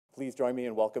please join me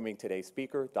in welcoming today's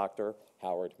speaker, Dr.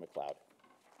 Howard McLeod.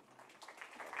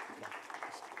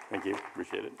 Thank you,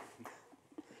 appreciate it.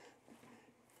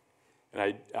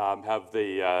 And I have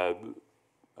the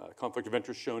conflict of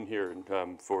interest shown here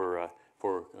for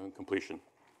completion.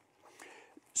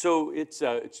 So it's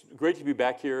great to be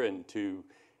back here and to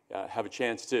have a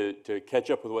chance to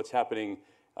catch up with what's happening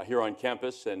here on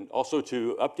campus, and also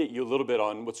to update you a little bit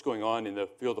on what's going on in the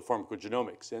field of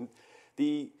pharmacogenomics. And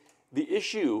the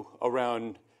issue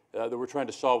around that we're trying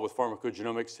to solve with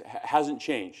pharmacogenomics hasn't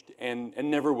changed and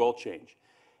never will change.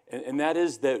 And that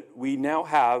is that we now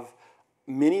have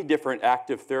many different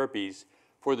active therapies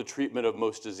for the treatment of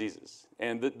most diseases.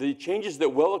 And the changes that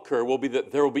will occur will be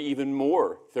that there will be even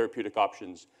more therapeutic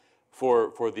options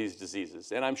for these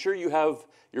diseases. And I'm sure you have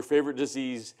your favorite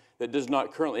disease that does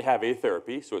not currently have a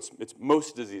therapy, so it's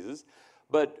most diseases.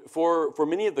 But for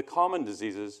many of the common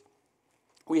diseases,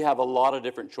 we have a lot of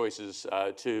different choices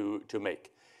to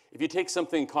make. If you take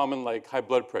something common like high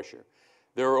blood pressure,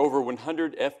 there are over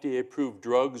 100 FDA-approved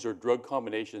drugs or drug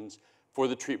combinations for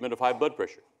the treatment of high blood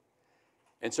pressure.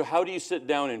 And so how do you sit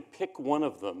down and pick one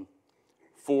of them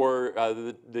for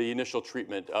the initial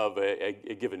treatment of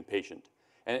a given patient?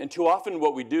 And too often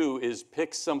what we do is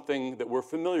pick something that we're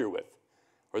familiar with,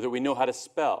 or that we know how to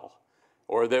spell,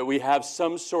 or that we have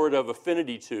some sort of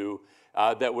affinity to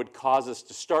that would cause us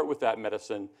to start with that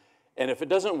medicine. And if it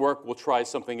doesn't work, we'll try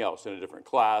something else in a different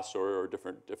class or a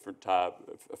different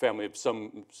family of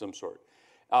some sort.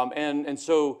 And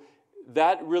so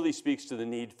that really speaks to the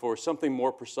need for something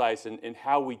more precise in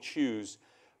how we choose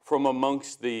from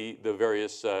amongst the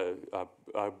various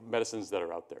medicines that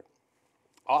are out there.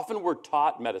 Often we're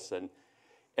taught medicine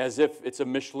as if it's a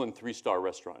Michelin 3-star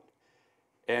restaurant.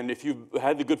 And if you've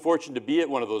had the good fortune to be at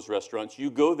one of those restaurants, you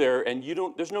go there and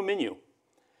there's no menu.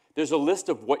 There's a list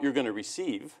of what you're going to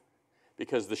receive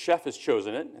because the chef has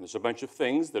chosen it, and there's a bunch of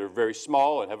things that are very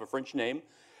small and have a French name,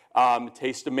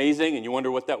 taste amazing, and you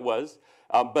wonder what that was.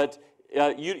 But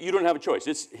you don't have a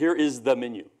choice. Here is the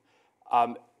menu.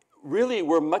 Really,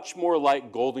 we're much more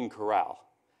like Golden Corral,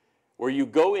 where you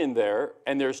go in there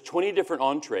and there's 20 different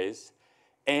entrees,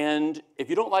 and if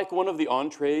you don't like one of the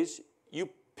entrees, you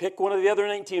pick one of the other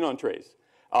 19 entrees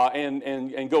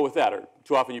and go with that. Or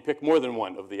too often you pick more than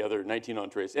one of the other 19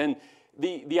 entrees. And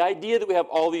the idea that we have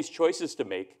all these choices to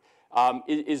make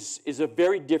is a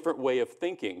very different way of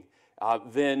thinking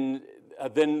than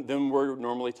we're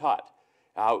normally taught.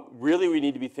 Really, we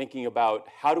need to be thinking about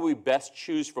how do we best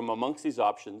choose from amongst these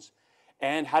options,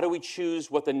 and how do we choose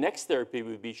what the next therapy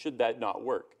would be should that not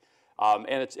work.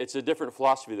 And it's a different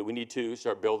philosophy that we need to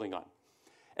start building on.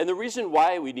 And the reason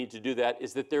why we need to do that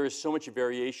is that there is so much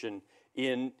variation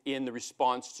in the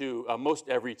response to most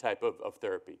every type of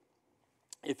therapy.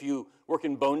 If you work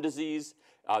in bone disease,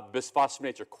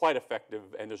 bisphosphonates are quite effective,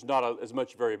 and there's not as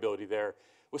much variability there.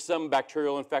 With some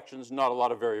bacterial infections, not a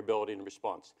lot of variability in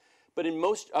response. But in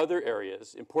most other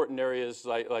areas, important areas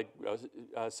like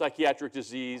psychiatric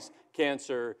disease,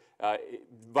 cancer,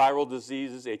 viral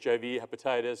diseases, HIV,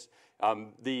 hepatitis,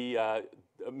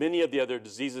 many of the other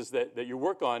diseases that you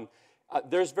work on,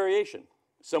 there's variation.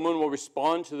 Someone will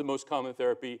respond to the most common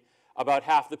therapy. About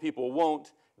half the people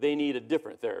won't. They need a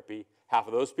different therapy. Half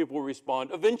of those people will respond.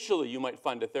 Eventually, you might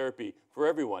find a therapy for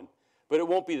everyone, but it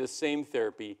won't be the same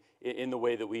therapy in the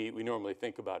way that we normally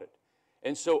think about it.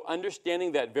 And so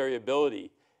understanding that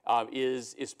variability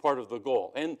is part of the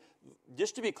goal. And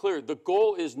just to be clear, the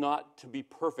goal is not to be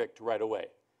perfect right away.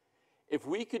 If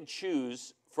we could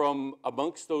choose from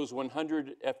amongst those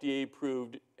 100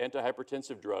 FDA-approved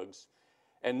antihypertensive drugs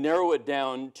and narrow it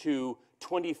down to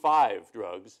 25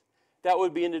 drugs, that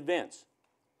would be an advance.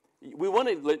 We want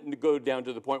to go down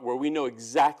to the point where we know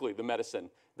exactly the medicine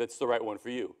that's the right one for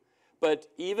you. But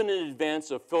even in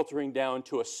advance of filtering down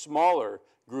to a smaller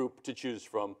group to choose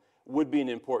from would be an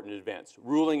important advance,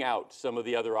 ruling out some of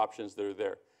the other options that are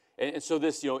there. And so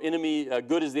this, enemy,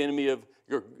 good is the enemy of,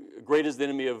 great is the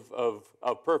enemy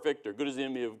of perfect, or good is the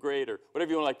enemy of great, or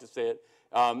whatever you want to like to say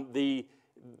it.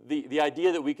 The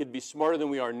idea that we could be smarter than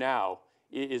we are now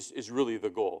is really the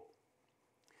goal.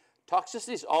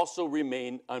 Toxicities also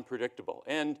remain unpredictable.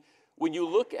 And when you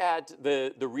look at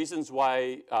the reasons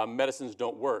why medicines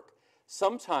don't work,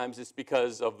 sometimes it's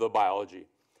because of the biology.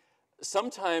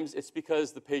 Sometimes it's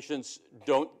because the patients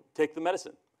don't take the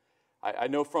medicine. I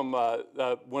know from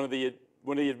one of the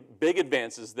big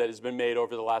advances that has been made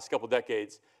over the last couple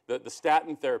decades, the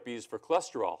statin therapies for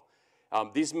cholesterol.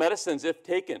 These medicines, if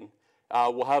taken,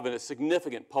 will have a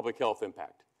significant public health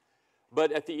impact.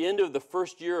 But at the end of the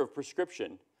first year of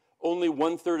prescription, only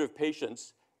 1/3 of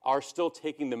patients are still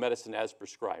taking the medicine as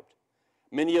prescribed.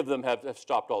 Many of them have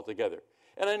stopped altogether.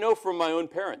 And I know from my own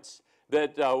parents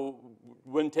that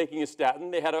when taking a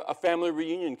statin, they had a family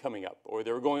reunion coming up, or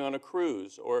they were going on a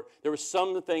cruise, or there was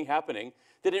something happening.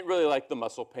 They didn't really like the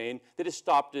muscle pain. They just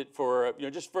stopped it for,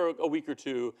 just for a week or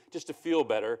two, just to feel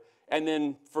better, and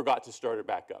then forgot to start it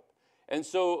back up. And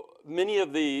so many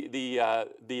of the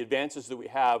advances that we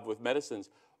have with medicines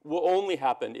will only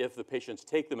happen if the patients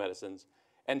take the medicines,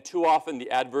 and too often the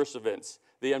adverse events,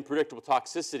 the unpredictable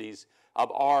toxicities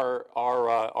are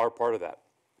part of that.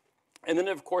 And then,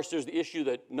 of course, there's the issue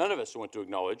that none of us want to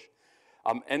acknowledge,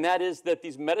 and that is that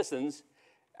these medicines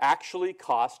actually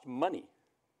cost money.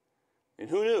 And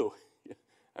who knew?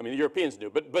 I mean, the Europeans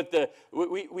knew, but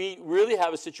we really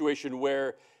have a situation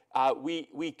where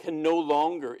we can no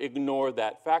longer ignore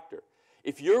that factor.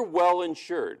 If you're well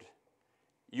insured,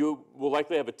 you will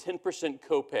likely have a 10%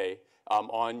 copay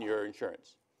on your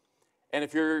insurance. And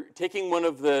if you're taking one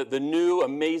of the new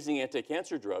amazing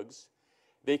anti-cancer drugs,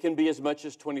 they can be as much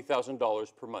as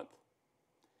 $20,000 per month.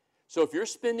 So if you're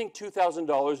spending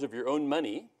 $2,000 of your own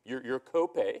money, your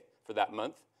copay for that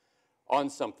month, on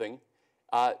something,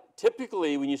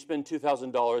 typically when you spend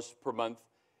 $2,000 per month,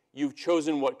 you've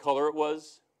chosen what color it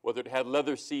was, whether it had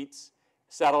leather seats,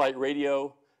 satellite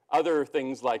radio, other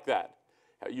things like that.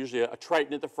 Usually a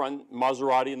Triton at the front,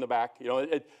 Maserati in the back,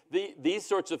 these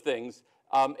sorts of things.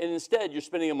 And instead, you're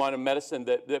spending them on a medicine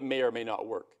that may or may not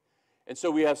work. And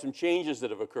so we have some changes that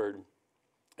have occurred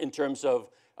in terms of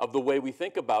the way we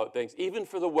think about things, even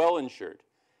for the well-insured.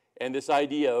 And this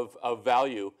idea of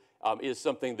value is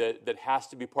something that has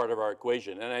to be part of our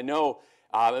equation. And I know,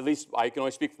 at least I can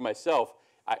only speak for myself,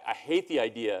 I hate the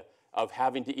idea of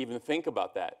having to even think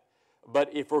about that. But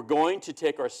if we're going to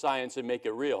take our science and make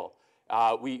it real,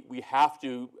 we have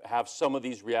to have some of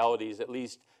these realities at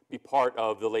least be part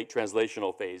of the late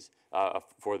translational phase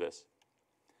for this.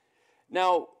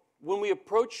 Now, when we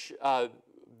approach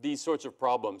these sorts of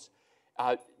problems,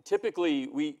 typically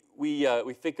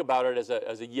we think about it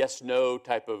as a yes-no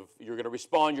type of, you're going to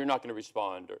respond, you're not going to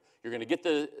respond, or you're going to get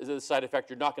the side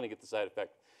effect, you're not going to get the side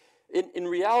effect. In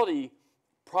reality,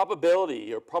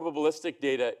 probability or probabilistic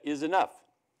data is enough.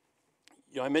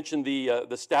 I mentioned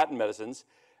the statin medicines.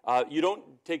 You don't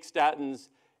take statins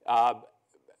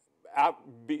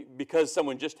because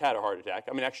someone just had a heart attack.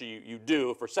 I mean, actually, you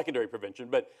do for secondary prevention,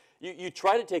 but you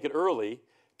try to take it early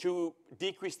to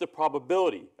decrease the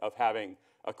probability of having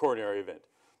a coronary event.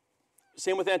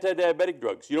 Same with anti-diabetic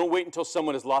drugs. You don't wait until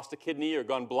someone has lost a kidney or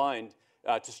gone blind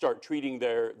to start treating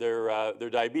their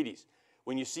diabetes.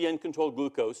 When you see uncontrolled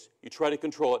glucose, you try to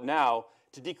control it now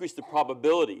to decrease the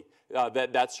probability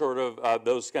that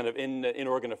those kind of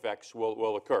in-organ effects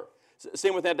will occur.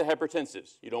 Same with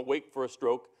antihypertensives. You don't wait for a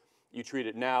stroke. You treat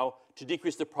it now to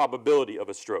decrease the probability of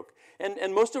a stroke.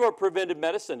 And most of our preventive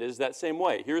medicine is that same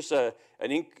way. Here's an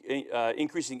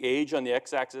increasing age on the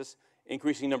x-axis,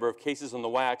 increasing number of cases on the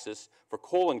y-axis for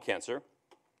colon cancer.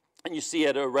 And you see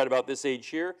at right about this age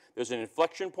here, there's an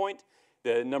inflection point.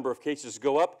 The number of cases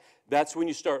go up. That's when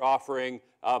you start offering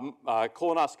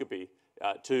colonoscopy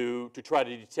to try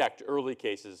to detect early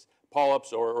cases,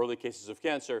 polyps or early cases of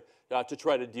cancer, to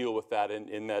try to deal with that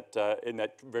in that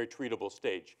very treatable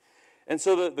stage. And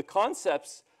so the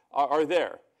concepts are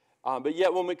there. But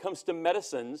yet when it comes to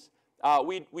medicines,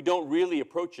 we don't really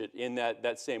approach it in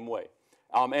that same way.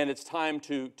 And it's time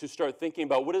to start thinking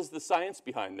about what is the science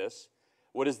behind this,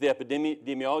 what is the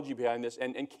epidemiology behind this,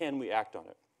 and can we act on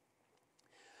it?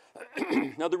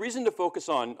 Now, the reason to focus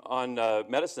on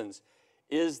medicines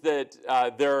is that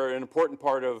they're an important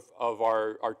part of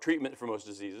our treatment for most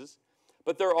diseases,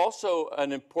 but they're also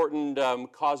an important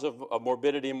cause of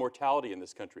morbidity and mortality in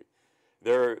this country.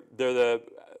 At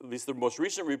least the most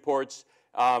recent reports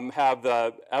have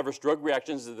the adverse drug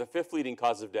reactions as the 5th leading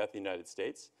cause of death in the United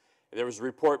States. There was a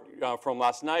report from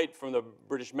last night from the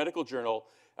British Medical Journal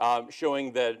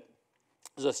showing that,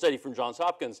 there's a study from Johns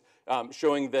Hopkins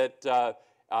showing that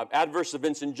adverse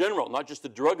events in general, not just the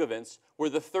drug events, were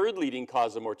the 3rd leading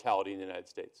cause of mortality in the United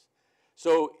States.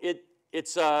 So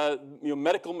it's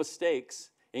medical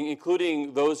mistakes,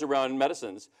 including those around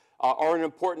medicines, are an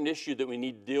important issue that we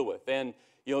need to deal with. And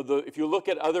if you look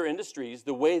at other industries,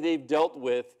 the way they've dealt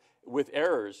with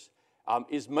errors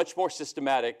is much more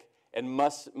systematic and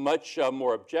much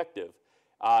more objective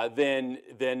than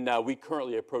we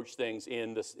currently approach things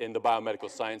in the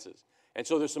biomedical sciences. And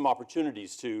so there's some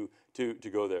opportunities to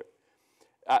go there.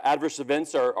 Adverse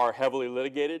events are heavily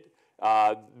litigated.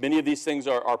 Many of these things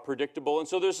are predictable, and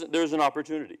so there's an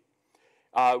opportunity.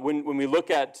 When we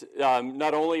look at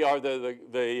not only are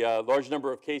the large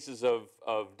number of cases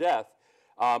of death,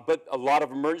 but a lot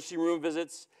of emergency room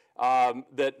visits,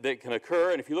 that can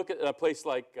occur. And if you look at a place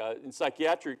like in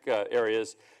psychiatric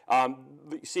areas,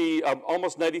 you see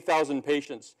almost 90,000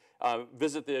 patients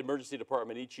visit the emergency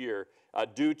department each year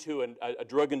due to a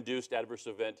drug-induced adverse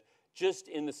event just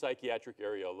in the psychiatric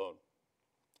area alone.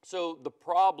 So the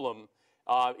problem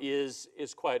is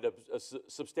quite a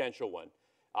substantial one.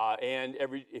 And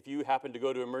if you happen to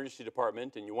go to an emergency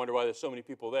department and you wonder why there's so many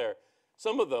people there,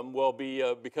 some of them will be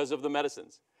because of the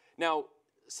medicines. Now,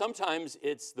 sometimes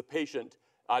it's the patient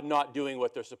not doing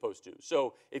what they're supposed to.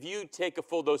 So if you take a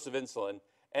full dose of insulin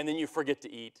and then you forget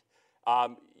to eat,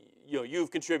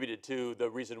 you've contributed to the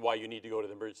reason why you need to go to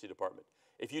the emergency department.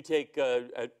 If you take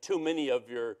too many of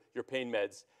your pain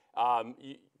meds,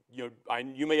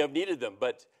 you may have needed them,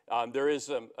 but there is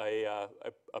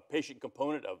a patient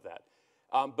component of that.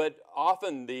 But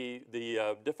often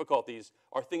the difficulties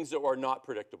are things that are not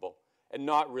predictable and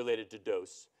not related to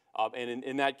dose. And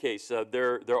in that case,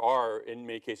 there are, in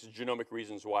many cases, genomic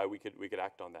reasons why we could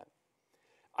act on that.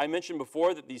 I mentioned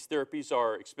before that these therapies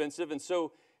are expensive, and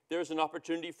so there's an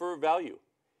opportunity for value.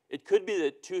 It could be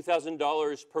that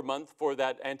 $2,000 per month for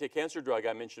that anti-cancer drug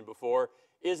I mentioned before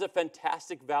is a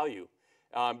fantastic value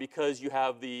because you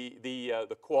have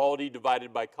the quality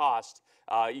divided by cost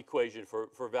equation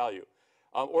for value.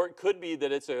 Or it could be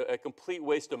that it's a complete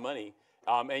waste of money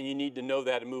and you need to know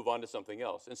that and move on to something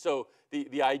else. And so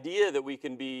the idea that we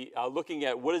can be looking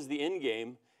at what is the end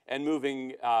game and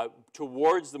moving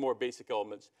towards the more basic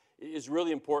elements is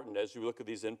really important as we look at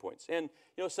these endpoints. And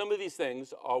some of these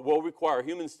things will require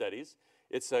human studies.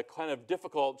 It's kind of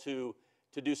difficult to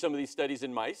do some of these studies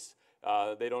in mice.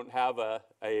 They don't have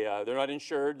they're not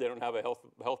insured. They don't have a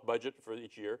health budget for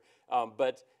each year.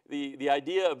 But the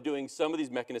idea of doing some of these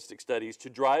mechanistic studies to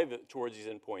drive towards these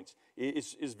endpoints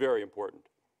is very important.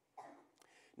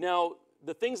 Now,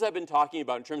 the things I've been talking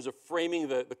about in terms of framing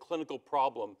the clinical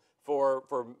problem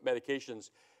for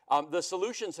medications, the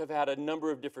solutions have had a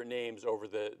number of different names over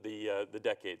the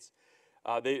decades.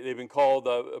 They've been called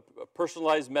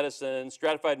personalized medicine,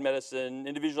 stratified medicine,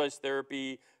 individualized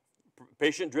therapy,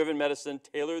 patient-driven medicine,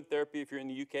 tailored therapy if you're in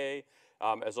the UK.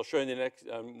 As I'll show you in the next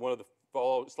one of the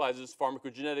follow slides is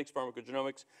pharmacogenetics,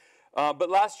 pharmacogenomics. But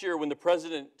last year when the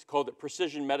president called it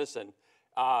precision medicine,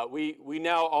 we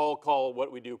now all call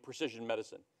what we do precision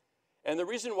medicine. And the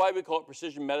reason why we call it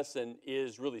precision medicine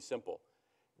is really simple.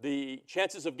 The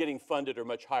chances of getting funded are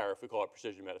much higher if we call it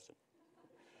precision medicine.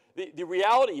 The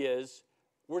reality is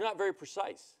we're not very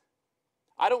precise.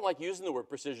 I don't like using the word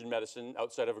precision medicine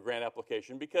outside of a grant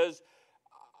application because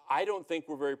I don't think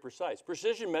we're very precise.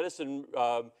 Precision medicine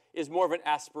is more of an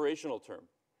aspirational term.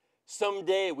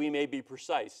 Someday we may be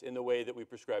precise in the way that we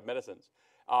prescribe medicines,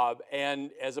 and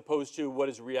as opposed to what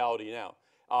is reality now.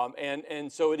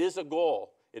 And so it is a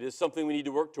goal. It is something we need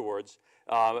to work towards,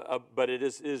 but it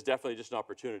is definitely just an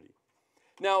opportunity.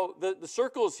 Now, the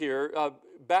circles here,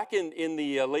 back in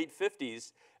the late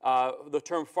 50s, the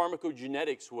term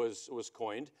pharmacogenetics was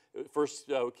coined. It first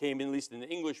came in, at least in the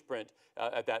English print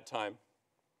at that time.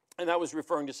 And that was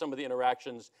referring to some of the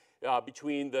interactions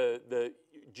between the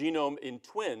genome in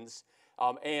twins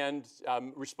and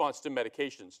response to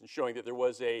medications, and showing that there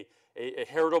was a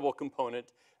heritable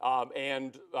component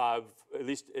and at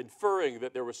least inferring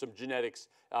that there was some genetics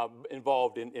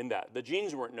involved in that. The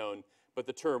genes weren't known, but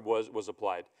the term was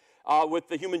applied. With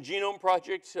the Human Genome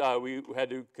Project, we had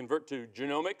to convert to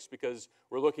genomics because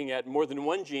we're looking at more than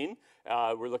one gene.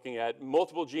 We're looking at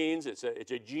multiple genes. It's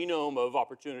a genome of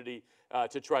opportunity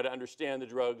to try to understand the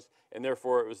drugs, and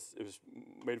therefore it was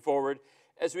made forward.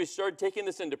 As we started taking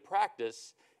this into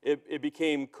practice, it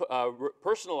became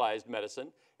personalized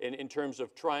medicine in terms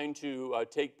of trying to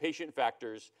take patient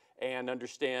factors and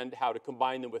understand how to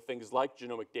combine them with things like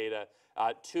genomic data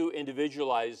to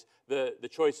individualize the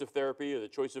choice of therapy or the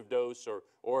choice of dose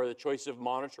or the choice of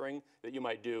monitoring that you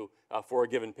might do for a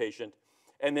given patient.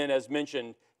 And then, as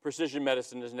mentioned, precision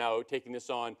medicine is now taking this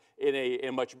on in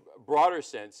a much broader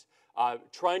sense,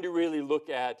 trying to really look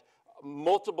at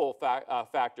multiple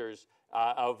factors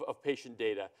of patient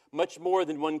data, much more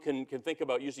than one can think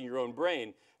about using your own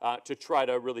brain to try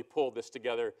to really pull this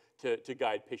together to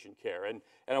guide patient care. And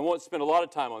I won't spend a lot of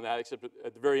time on that, except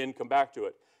at the very end come back to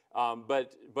it.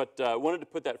 But wanted to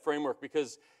put that framework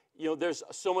because there's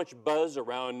so much buzz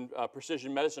around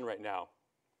precision medicine right now.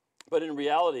 But in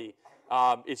reality,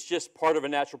 it's just part of a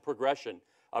natural progression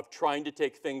of trying to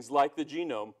take things like the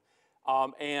genome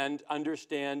and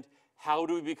understand how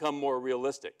do we become more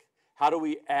realistic. How do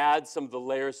we add some of the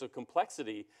layers of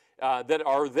complexity that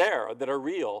are there, that are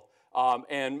real,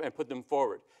 and put them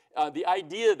forward? The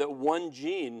idea that one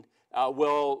gene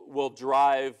will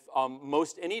drive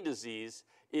most any disease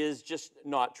is just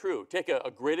not true. Take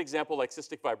a great example like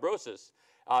cystic fibrosis.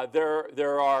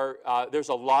 There's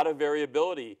a lot of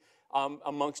variability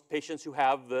amongst patients who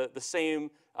have the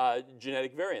same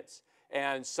genetic variants.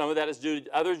 And some of that is due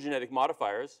to other genetic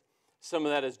modifiers. Some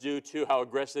of that is due to how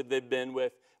aggressive they've been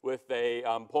with a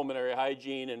pulmonary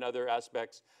hygiene and other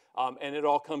aspects. And it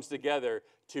all comes together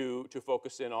to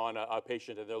focus in on a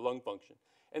patient and their lung function.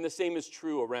 And the same is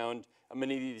true around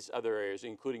many of these other areas,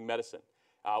 including medicine.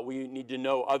 We need to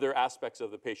know other aspects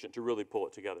of the patient to really pull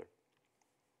it together.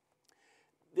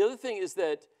 The other thing is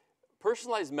that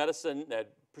personalized medicine,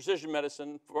 precision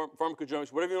medicine,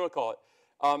 pharmacogenomics, whatever you want to call it,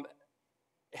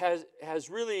 has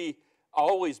really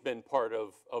always been part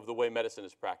of the way medicine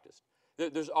is practiced.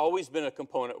 There's always been a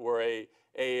component where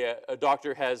a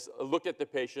doctor has looked at the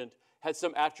patient, had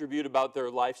some attribute about their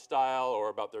lifestyle or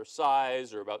about their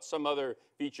size or about some other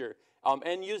feature,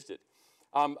 and used it.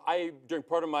 During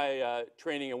part of my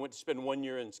training, I went to spend 1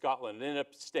 year in Scotland and ended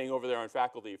up staying over there on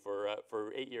faculty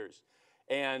for 8 years.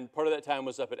 And part of that time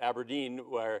was up at Aberdeen,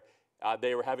 where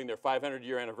they were having their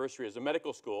 500-year anniversary as a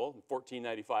medical school.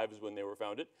 1495 is when they were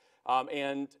founded.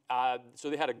 So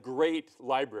they had a great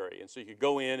library. And so you could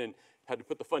go in and had to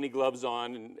put the funny gloves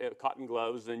on, and cotton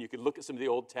gloves, and you could look at some of the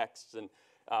old texts. And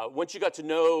once you got to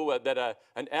know that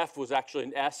an F was actually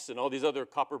an S and all these other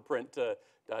copper print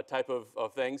type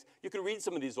of things, you could read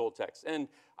some of these old texts. And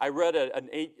I read an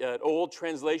old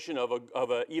translation of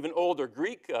an even older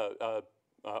Greek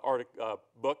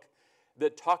book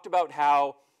that talked about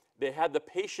how they had the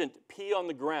patient pee on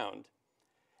the ground,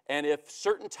 and if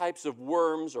certain types of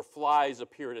worms or flies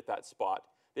appeared at that spot,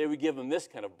 they would give them this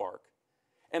kind of bark.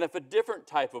 And if a different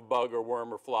type of bug or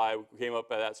worm or fly came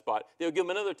up at that spot, they would give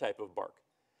them another type of bark.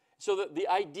 So the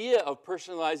idea of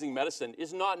personalizing medicine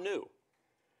is not new.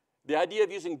 The idea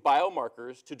of using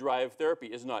biomarkers to drive therapy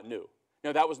is not new.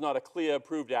 Now, that was not a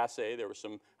CLIA-approved assay. There were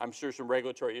I'm sure, some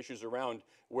regulatory issues around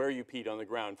where you peed on the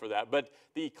ground for that. But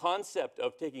the concept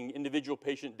of taking individual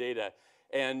patient data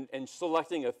and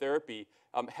selecting a therapy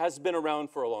has been around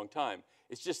for a long time.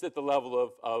 It's just that the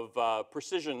level of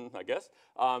precision, I guess,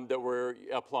 that we're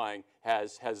applying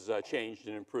has changed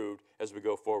and improved as we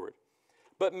go forward.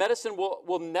 But medicine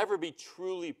will never be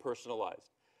truly personalized.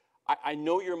 I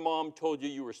know your mom told you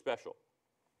you were special,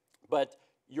 but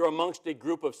you're amongst a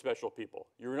group of special people.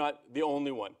 You're not the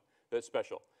only one that's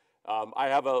special. I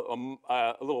have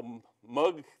a little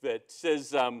mug that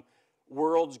says,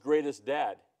 "World's Greatest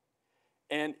Dad."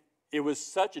 And it was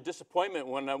such a disappointment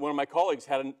when one of my colleagues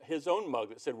had his own mug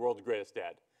that said "World's Greatest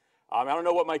Dad." I don't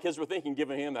know what my kids were thinking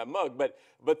giving him that mug, but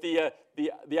the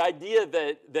idea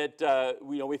that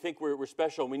we think we're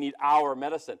special and we need our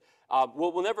medicine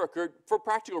will never occur for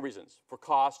practical reasons, for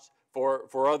costs,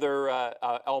 for other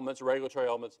elements, regulatory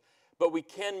elements. But we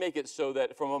can make it so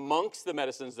that from amongst the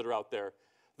medicines that are out there,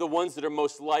 the ones that are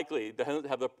most likely, that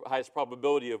have the highest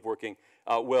probability of working,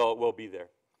 will be there.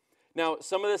 Now,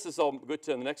 some of this is, I'll go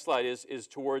to the next slide, is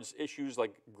towards issues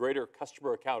like greater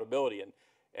customer accountability.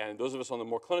 And those of us on the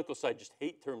more clinical side just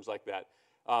hate terms like that.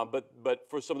 But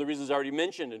for some of the reasons I already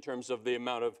mentioned in terms of the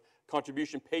amount of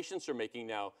contribution patients are making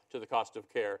now to the cost of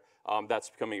care, that's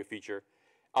becoming a feature.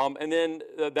 And then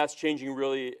that's changing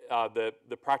really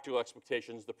the practical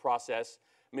expectations, the process.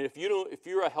 I mean, if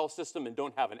you're a health system and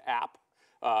don't have an app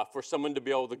for someone to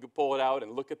be able to pull it out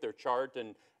and look at their chart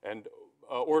and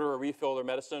order a refill of their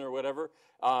medicine or whatever,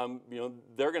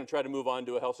 they're going to try to move on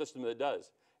to a health system that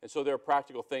does. And so there are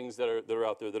practical things that are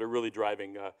out there that are really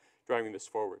driving this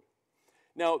forward.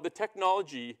 Now, the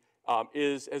technology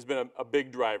has been a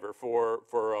big driver for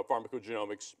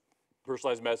pharmacogenomics,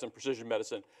 personalized medicine, precision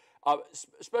medicine,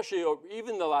 especially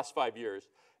even the last 5 years.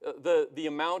 The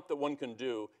amount that one can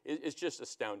do is just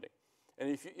astounding.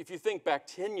 And if you think back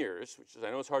 10 years, which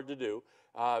I know is hard to do,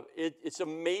 it's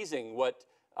amazing what,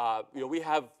 we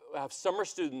have summer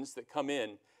students that come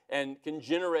in and can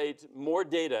generate more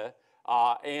data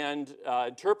and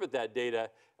interpret that data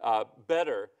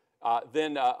better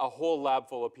than a whole lab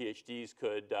full of PhDs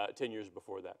could 10 years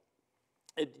before that.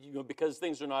 Because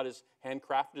things are not as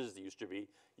handcrafted as they used to be,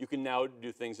 you can now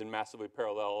do things in massively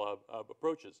parallel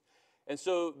approaches. And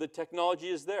so the technology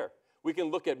is there. We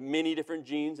can look at many different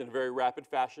genes in a very rapid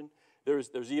fashion.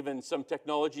 There's even some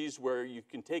technologies where you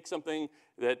can take something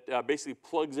that basically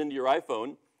plugs into your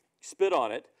iPhone, spit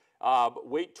on it,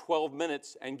 wait 12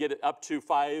 minutes and get it up to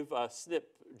 5 SNP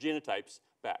genotypes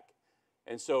back.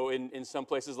 And so in some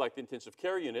places like the intensive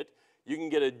care unit, you can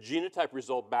get a genotype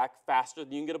result back faster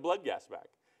than you can get a blood gas back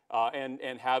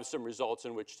and have some results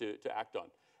in which to act on.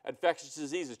 Infectious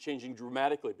disease is changing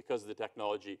dramatically because of the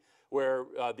technology, where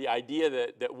the idea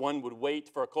that one would wait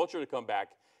for a culture to come back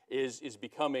is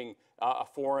becoming a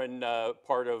foreign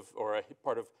part of, or a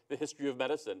part of the history of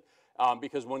medicine,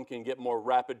 because one can get more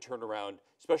rapid turnaround,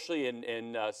 especially in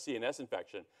CNS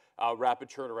infection, rapid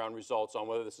turnaround results on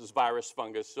whether this is virus,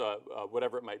 fungus,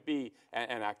 whatever it might be,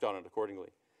 and act on it accordingly.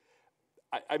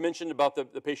 I mentioned about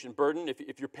the patient burden.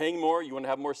 If you're paying more, you want to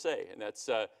have more say, and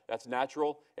that's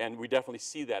natural, and we definitely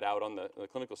see that out on the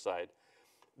clinical side.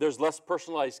 There's less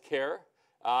personalized care.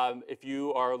 If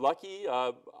you are lucky,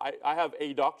 I have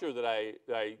a doctor that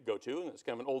I go to, and it's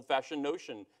kind of an old-fashioned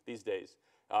notion these days.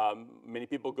 Many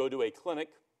people go to a clinic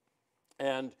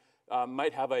and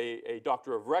might have a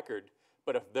doctor of record,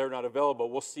 but if they're not available,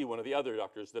 we'll see one of the other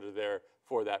doctors that are there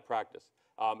for that practice.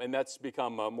 And that's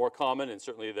become more common, and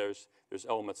certainly there's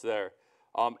elements there.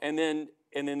 And then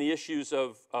the issues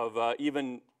of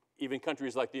even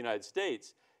countries like the United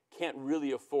States can't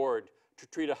really afford to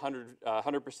treat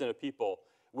 100% of people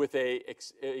with a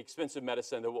expensive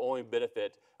medicine that will only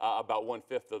benefit about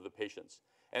 1/5 of the patients.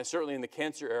 And certainly in the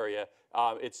cancer area,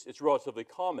 it's relatively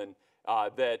common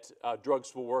that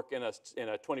drugs will work in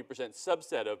a 20%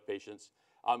 subset of patients,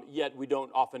 yet we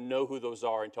don't often know who those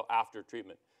are until after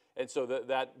treatment. And so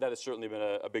that has certainly been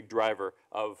a big driver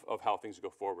of how things go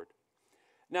forward.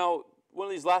 Now, one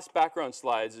of these last background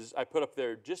slides is I put up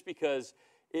there just because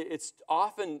it's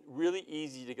often really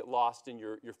easy to get lost in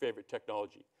your favorite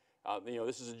technology.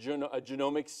 This is a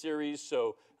genomics series,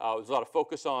 so there's a lot of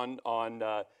focus on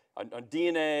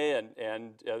DNA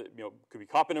and could be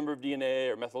copy number of DNA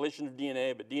or methylation of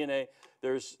DNA, but DNA,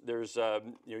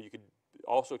 you could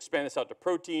also expand this out to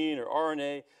protein or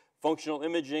RNA, functional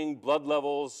imaging, blood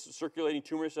levels, circulating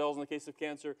tumor cells in the case of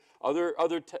cancer,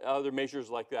 other measures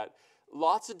like that.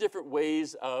 Lots of different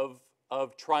ways of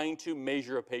trying to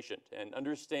measure a patient and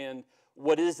understand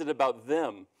what is it about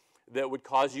them that would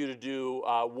cause you to do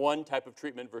one type of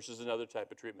treatment versus another type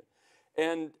of treatment.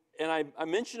 And I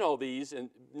mention all these, and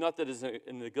not that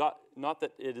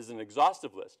it is an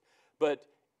exhaustive list, but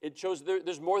it shows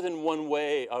there's more than one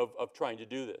way of trying to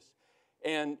do this.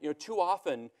 And too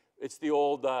often it's the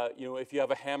old if you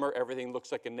have a hammer, everything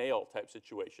looks like a nail type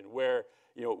situation, where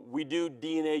we do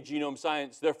DNA genome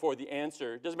science, therefore the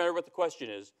answer, it doesn't matter what the question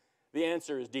is, the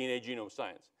answer is DNA genome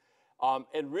science.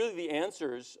 And really the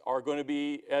answers are going to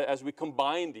be as we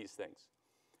combine these things.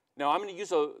 Now I'm going to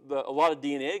use a lot of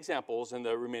DNA examples in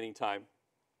the remaining time,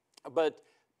 but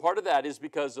part of that is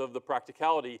because of the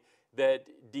practicality that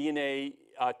DNA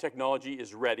technology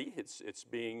is ready. It's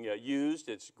being used.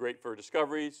 It's great for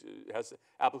discoveries. It has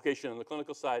application on the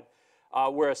clinical side,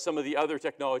 whereas some of the other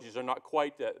technologies are not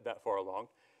quite that far along.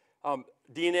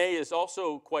 DNA is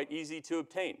also quite easy to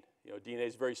obtain. DNA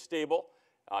is very stable.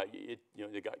 You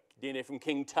got DNA from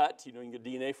King Tut. You can get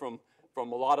DNA from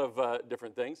a lot of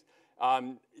different things.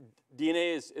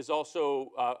 DNA is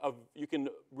also, you can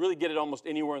really get it almost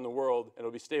anywhere in the world, and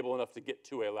it'll be stable enough to get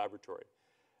to a laboratory.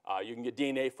 You can get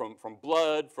DNA from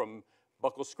blood, from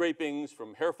buccal scrapings,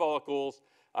 from hair follicles.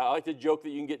 I like to joke that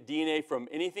you can get DNA from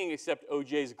anything except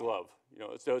OJ's glove.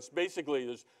 So it's basically,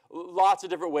 there's lots of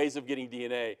different ways of getting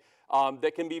DNA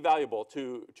that can be valuable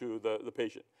to the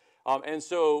patient. And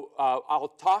so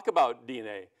I'll talk about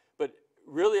DNA, but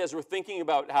really as we're thinking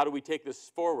about how do we take this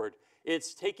forward,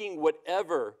 it's taking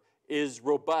whatever is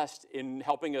robust in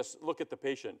helping us look at the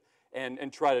patient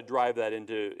and try to drive that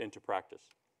into practice.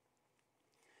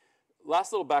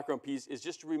 Last little background piece is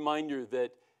just a reminder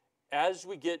that as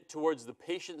we get towards the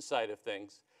patient side of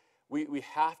things, we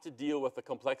have to deal with the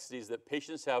complexities that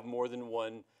patients have more than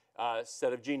one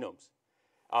set of genomes.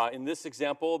 In this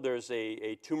example, there's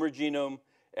a tumor genome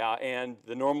and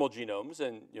the normal genomes,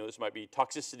 and this might be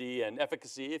toxicity and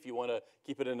efficacy if you want to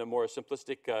keep it in a more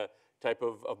simplistic type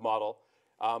of model.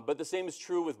 But the same is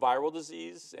true with viral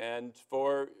disease, and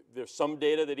there's some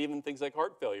data that even things like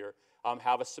heart failure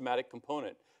have a somatic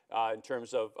component in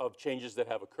terms of changes that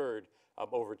have occurred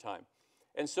over time.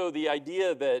 And so the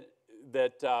idea that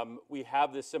we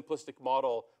have this simplistic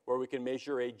model where we can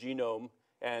measure a genome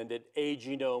and that a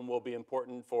genome will be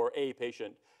important for a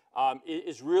patient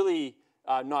is really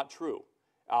not true.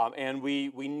 And we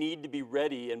need to be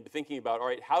ready and thinking about, all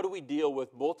right, how do we deal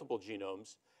with multiple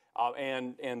genomes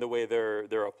and the way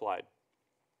they're applied?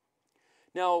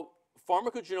 Now,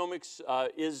 pharmacogenomics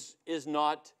is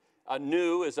not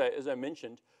new, as I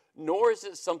mentioned, nor is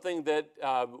it something that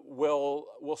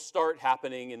will start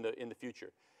happening in the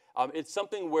future. It's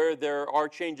something where there are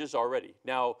changes already.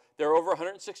 Now, there are over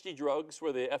 160 drugs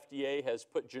where the FDA has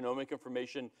put genomic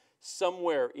information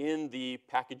somewhere in the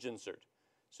package insert.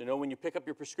 So when you pick up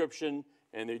your prescription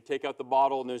and you take out the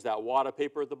bottle and there's that wad of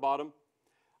paper at the bottom,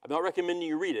 I'm not recommending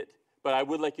you read it, but I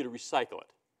would like you to recycle it.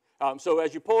 So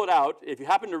as you pull it out, if you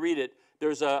happen to read it,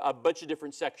 there's a bunch of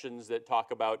different sections that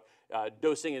talk about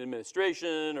dosing and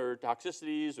administration or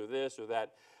toxicities or this or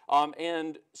that.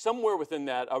 And somewhere within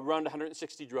that, around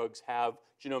 160 drugs have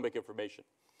genomic information.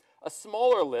 A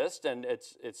smaller list, and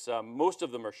most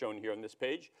of them are shown here on this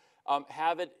page,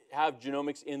 have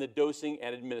genomics in the dosing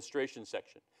and administration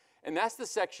section. And that's the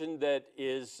section that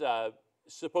is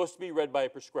supposed to be read by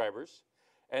prescribers,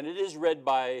 and it is read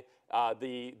by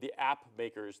the app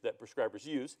makers that prescribers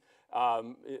use,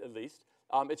 at least.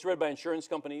 It's read by insurance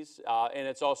companies, and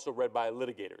it's also read by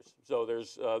litigators. So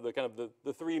there's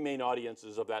the three main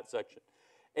audiences of that section.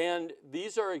 And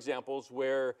these are examples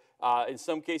where, in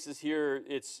some cases here,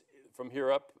 it's from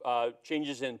here up,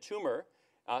 changes in tumor.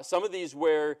 Some of these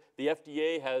where the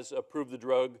FDA has approved the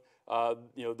drug,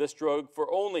 this drug for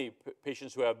only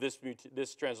patients who have this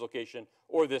translocation,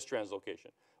 or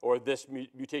this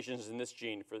mutations in this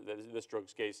gene for this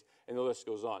drug's case, and the list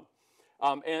goes on.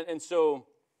 And so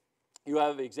you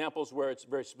have examples where it's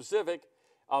very specific,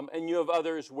 and you have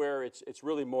others where it's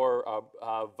really more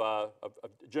of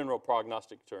general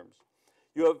prognostic terms.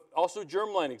 You have also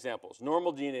germline examples,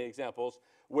 normal DNA examples,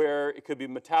 where it could be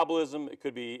metabolism, it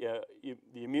could be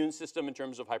the immune system in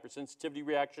terms of hypersensitivity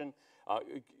reaction,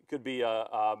 it could be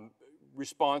a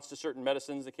response to certain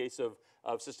medicines in the case of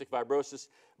cystic fibrosis.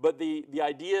 But the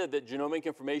idea that genomic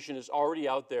information is already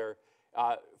out there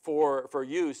for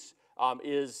use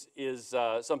is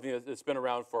something that's been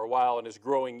around for a while and is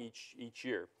growing each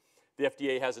year. The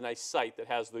FDA has a nice site that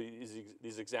has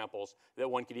these examples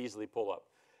that one could easily pull up.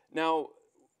 Now,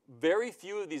 very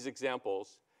few of these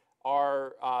examples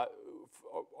are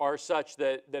such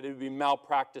that it would be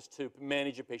malpractice to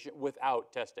manage a patient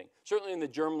without testing. Certainly in the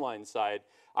germline side,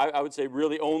 I would say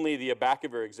really only the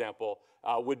abacavir example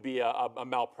would be a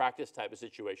malpractice type of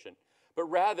situation. But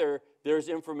rather, there's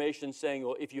information saying,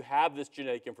 well, if you have this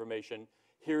genetic information,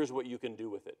 here's what you can do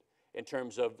with it in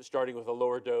terms of starting with a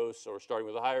lower dose or starting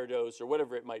with a higher dose or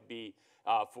whatever it might be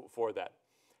for that.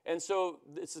 And so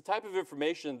it's the type of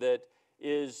information that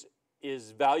is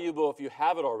valuable if you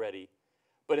have it already,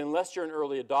 but unless you're an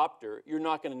early adopter, you're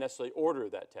not going to necessarily order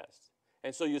that test.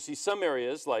 And so you see some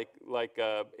areas like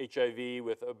HIV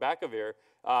with abacavir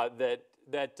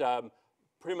that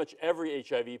pretty much every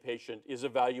HIV patient is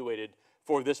evaluated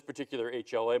for this particular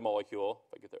HLA molecule,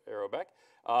 if I get the arrow back,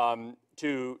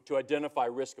 to identify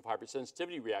risk of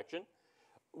hypersensitivity reaction.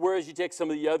 Whereas you take some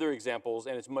of the other examples,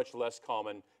 and it's much less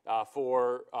common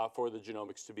for the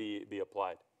genomics to be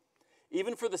applied.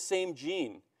 Even for the same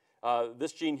gene,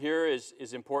 this gene here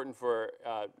is important for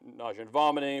nausea and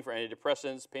vomiting, for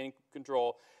antidepressants, pain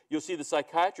control. You'll see the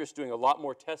psychiatrist doing a lot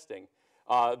more testing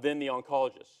than the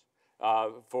oncologist,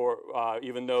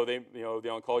 even though the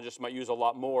oncologist might use a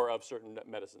lot more of certain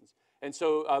medicines. And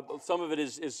so some of it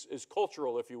is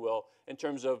cultural, if you will, in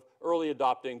terms of early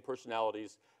adopting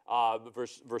personalities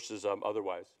versus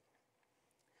otherwise.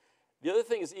 The other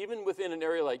thing is, even within an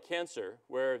area like cancer,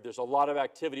 where there's a lot of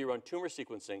activity around tumor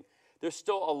sequencing, there's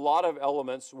still a lot of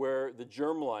elements where the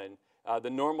germline, the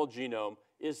normal genome,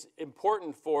 is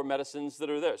important for medicines that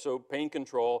are there. So pain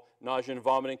control, nausea and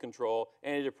vomiting control,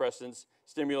 antidepressants,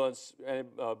 stimulants,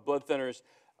 and blood thinners,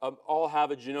 all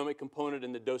have a genomic component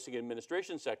in the dosing and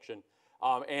administration section.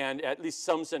 And at least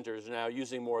some centers are now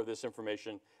using more of this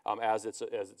information as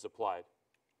it's applied.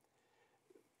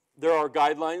 There are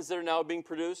guidelines that are now being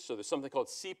produced. So there's something called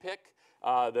CPIC,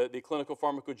 the Clinical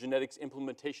Pharmacogenetics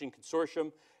Implementation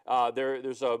Consortium.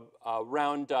 There's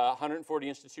around 140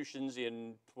 institutions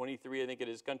in 23, I think it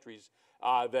is, countries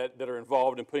that are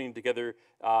involved in putting together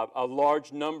a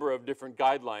large number of different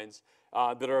guidelines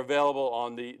that are available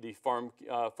on the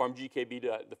PharmGKB,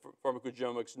 the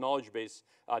Pharmacogenomics Knowledge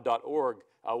Base.org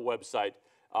website.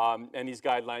 And these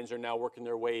guidelines are now working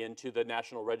their way into the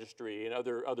National Registry and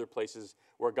other places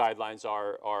where guidelines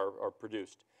are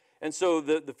produced. And so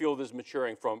the field is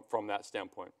maturing from that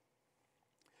standpoint.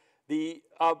 The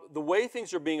way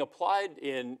things are being applied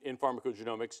in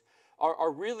pharmacogenomics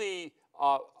are really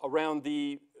around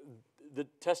the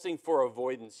testing for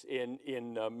avoidance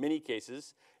in many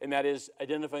cases, and that is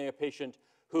identifying a patient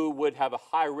who would have a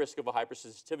high risk of a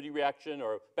hypersensitivity reaction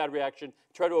or a bad reaction,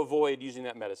 try to avoid using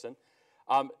that medicine.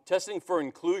 Testing for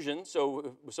inclusion,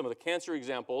 so with some of the cancer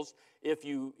examples, if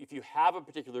you have a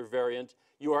particular variant,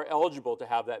 you are eligible to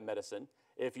have that medicine.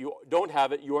 If you don't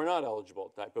have it, you are not eligible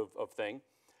type of thing.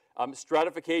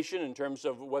 Stratification in terms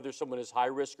of whether someone is high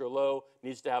risk or low,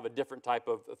 needs to have a different type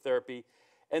of therapy.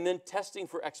 And then testing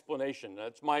for explanation.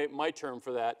 That's my term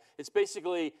for that. It's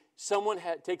basically someone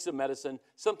takes a medicine,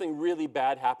 something really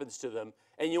bad happens to them,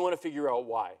 and you want to figure out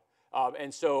why.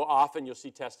 And so often you'll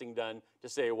see testing done to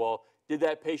say, well, did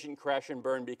that patient crash and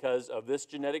burn because of this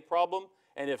genetic problem?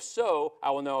 And if so, I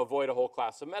will now avoid a whole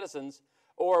class of medicines.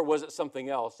 Or was it something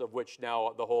else of which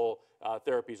now the whole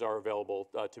therapies are available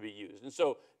to be used? And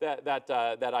so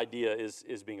that idea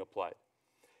is being applied.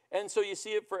 And so you see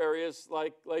it for areas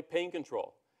like pain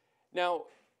control. Now,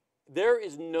 there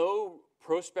is no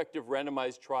prospective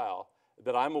randomized trial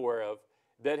that I'm aware of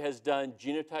that has done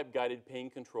genotype-guided pain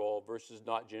control versus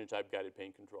not genotype-guided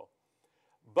pain control.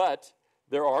 But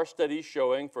there are studies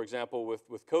showing, for example,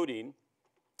 with codeine,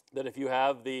 that if you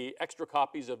have the extra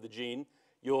copies of the gene,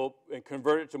 you'll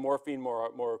convert it to morphine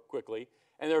more quickly.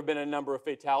 And there have been a number of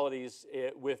fatalities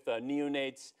with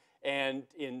neonates and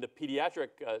in the pediatric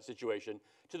situation,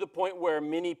 to the point where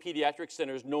many pediatric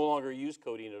centers no longer use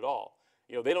codeine at all.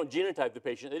 You know, they don't genotype the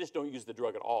patient, they just don't use the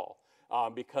drug at all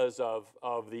because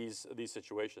of these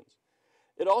situations.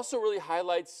 It also really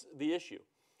highlights the issue.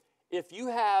 If you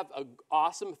have an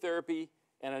awesome therapy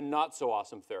and a not so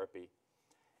awesome therapy,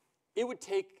 it would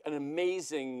take an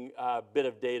amazing bit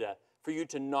of data for you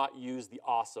to not use the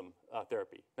awesome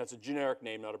therapy. That's a generic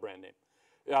name, not a brand name.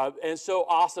 And so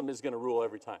awesome is going to rule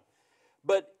every time.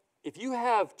 But if you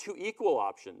have two equal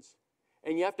options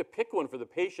and you have to pick one for the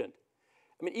patient,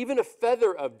 I mean, even a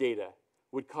feather of data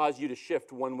would cause you to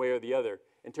shift one way or the other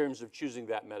in terms of choosing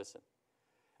that medicine.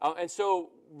 And so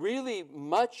really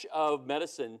much of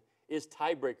medicine is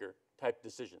tiebreaker type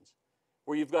decisions,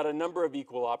 where you've got a number of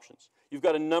equal options. You've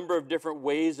got a number of different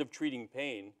ways of treating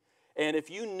pain. And if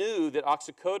you knew that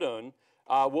oxycodone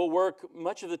will work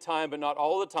much of the time, but not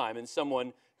all the time, in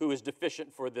someone who is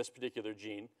deficient for this particular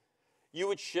gene, you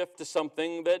would shift to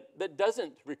something that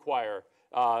doesn't require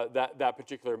that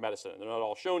particular medicine. They're not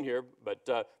all shown here, but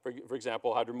for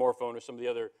example, hydromorphone or some of the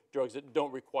other drugs that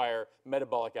don't require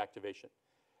metabolic activation.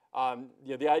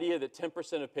 You know, the idea that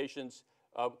 10% of patients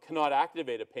cannot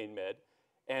activate a pain med,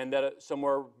 and that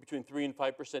somewhere between 3 and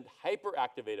 5%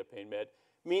 hyperactivate a pain med,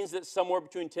 means that somewhere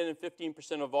between 10 and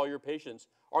 15% of all your patients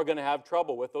are going to have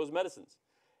trouble with those medicines.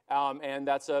 And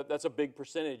that's a big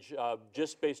percentage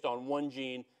just based on one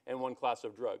gene and one class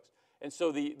of drugs. And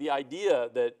so the idea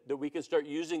that we can start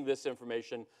using this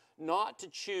information not to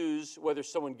choose whether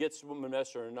someone gets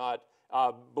medicine or not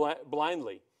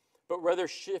blindly, but rather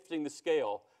shifting the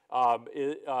scale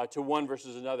to one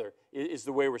versus another is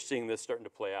the way we're seeing this starting to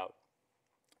play out.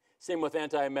 Same with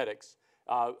antiemetics.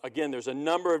 Again, there's a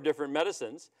number of different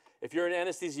medicines. If you're an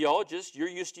anesthesiologist, you're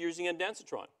used to using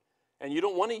ondansetron. And you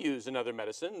don't want to use another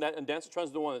medicine. That ondansetron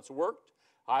is the one that's worked.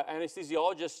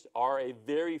 Anesthesiologists are a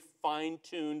very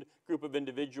fine-tuned group of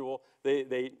individuals.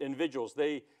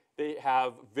 They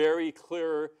have very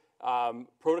clear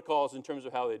protocols in terms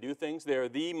of how they do things. They're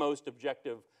the most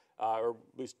objective, or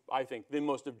at least I think, the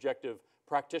most objective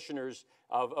practitioners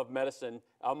of medicine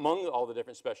among all the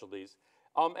different specialties.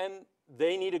 And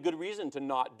they need a good reason to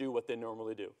not do what they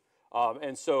normally do.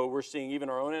 And so we're seeing even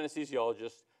our own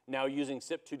anesthesiologists now using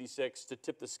CYP2D6 to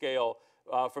tip the scale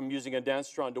from using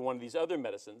ondansetron to one of these other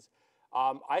medicines.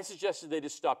 I suggested they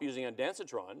just stop using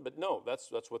ondansetron, but no, that's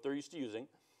what they're used to using.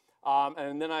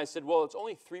 And then I said, well, it's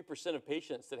only 3% of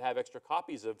patients that have extra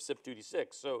copies of CYP2D6,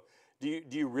 so do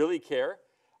you really care?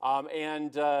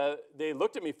 And they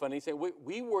looked at me funny, saying,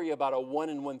 we worry about a 1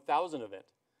 in 1,000 event.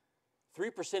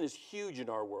 3% is huge in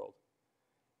our world.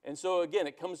 And so again,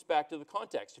 it comes back to the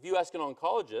context. If you ask an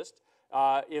oncologist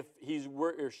if he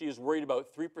or she is worried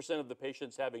about 3% of the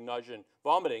patients having nausea and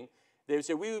vomiting, they would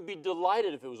say, we would be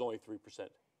delighted if it was only 3%. If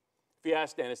you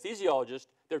ask anesthesiologists,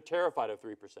 they're terrified of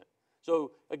 3%.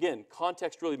 So again,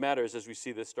 context really matters as we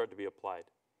see this start to be applied.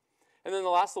 And then the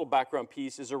last little background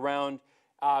piece is around,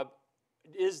 are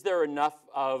there enough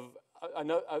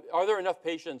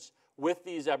patients with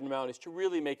these abnormalities to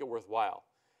really make it worthwhile?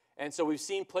 And so we've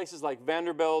seen places like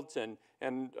Vanderbilt and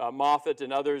Moffitt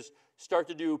and others start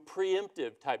to do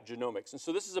preemptive type genomics. And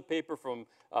so this is a paper from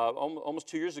almost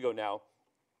 2 years ago now,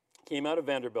 came out of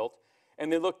Vanderbilt,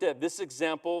 and they looked at this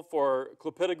example for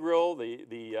clopidogrel,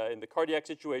 in the cardiac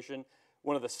situation,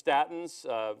 one of the statins,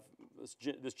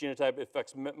 this genotype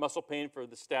affects muscle pain for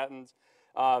the statins.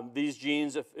 These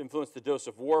genes influence the dose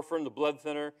of warfarin, the blood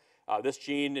thinner. This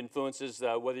gene influences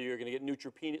whether you're going to get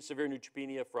neutropenia, severe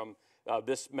neutropenia from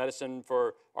this medicine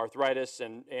for arthritis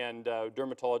and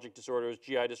dermatologic disorders,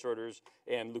 GI disorders,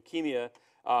 and leukemia.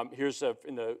 Here's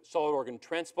in the solid organ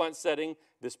transplant setting,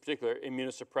 this particular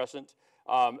immunosuppressant.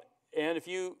 And if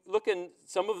you look in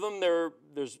some of them,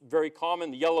 there's very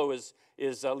common. The yellow is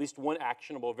at least one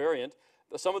actionable variant.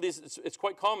 Some of these, it's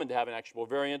quite common to have an actionable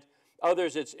variant.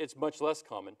 Others, it's much less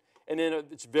common. And then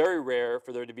it's very rare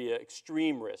for there to be an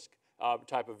extreme risk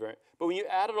type of variant. But when you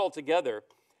add it all together,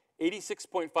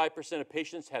 86.5% of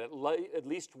patients had at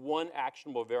least one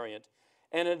actionable variant,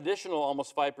 and an additional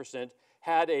almost 5%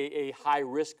 had a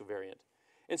high-risk variant.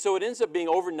 And so it ends up being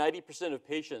over 90% of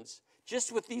patients,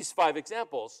 just with these 5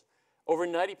 examples, over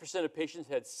 90% of patients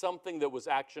had something that was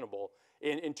actionable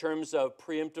in terms of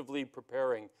preemptively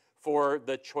preparing for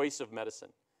the choice of medicine.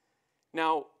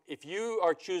 Now, if you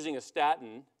are choosing a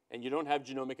statin and you don't have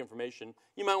genomic information,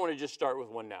 you might want to just start with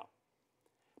one now.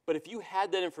 But if you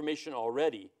had that information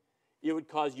already, it would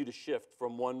cause you to shift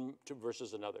from one to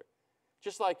versus another.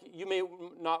 Just like you may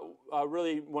not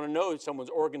really want to know someone's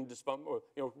organ dysfunction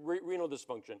or renal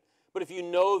dysfunction, but if you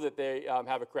know that they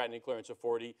have a creatinine clearance of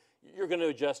 40, you're going to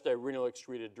adjust a renal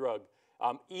excreted drug,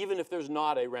 even if there's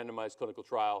not a randomized clinical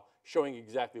trial showing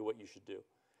exactly what you should do.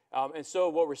 And so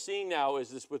what we're seeing now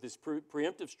is this with these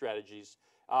preemptive strategies,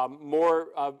 more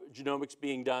genomics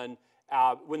being done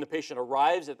when the patient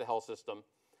arrives at the health system,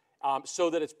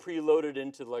 so that it's preloaded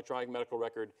into the electronic medical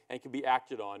record and can be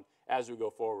acted on as we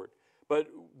go forward. But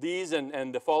these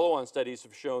and the follow-on studies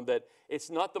have shown that it's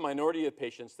not the minority of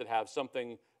patients that have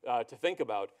something to think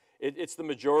about. It's the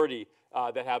majority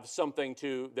that have something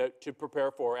to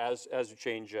prepare for as we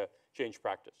change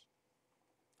practice.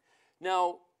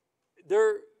 Now,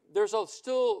 there's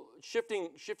still shifting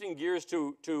gears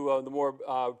to the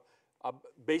more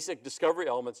basic discovery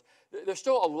elements. There's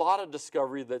still a lot of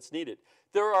discovery that's needed.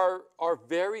 There are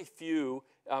very few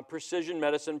precision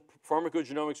medicine,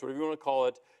 pharmacogenomics, whatever you want to call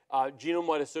it,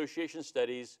 genome-wide association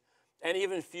studies, and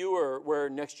even fewer where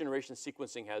next-generation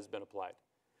sequencing has been applied.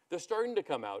 They're starting to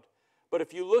come out, but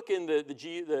if you look in the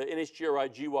NHGRI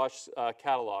GWAS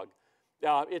catalog,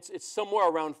 it's somewhere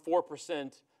around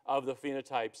 4% of the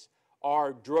phenotypes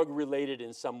are drug-related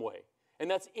in some way.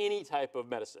 And that's any type of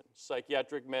medicine,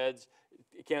 psychiatric meds,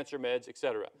 cancer meds, et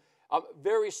cetera. A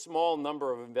very small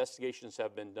number of investigations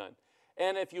have been done.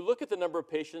 And if you look at the number of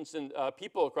patients and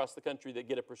people across the country that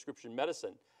get a prescription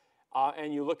medicine,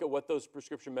 and you look at what those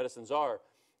prescription medicines are,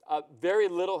 very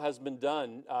little has been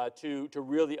done to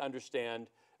really understand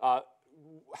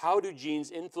how do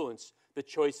genes influence the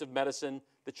choice of medicine,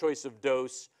 the choice of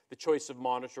dose, the choice of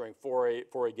monitoring for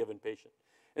a given patient.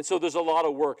 And so there's a lot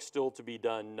of work still to be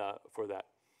done for that.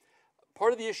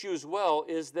 Part of the issue as well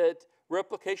is that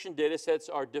replication data sets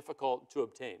are difficult to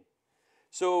obtain.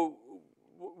 So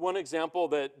one example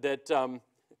that it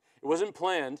wasn't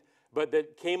planned, but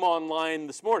that came online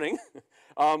this morning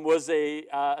was a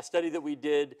study that we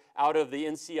did out of the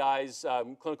NCI's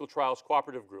Clinical Trials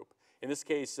Cooperative Group. In this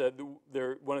case,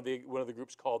 one of the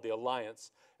groups called the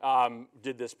Alliance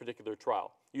did this particular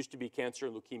trial. It used to be Cancer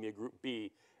and Leukemia Group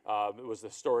B. It was the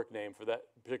historic name for that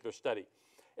particular study.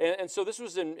 And so this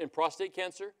was in prostate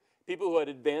cancer, people who had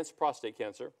advanced prostate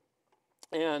cancer.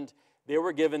 And they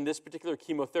were given this particular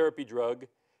chemotherapy drug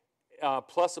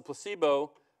plus a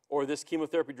placebo, or this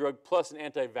chemotherapy drug plus an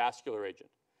antivascular agent.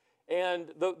 And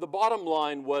the bottom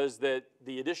line was that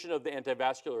the addition of the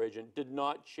antivascular agent did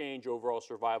not change overall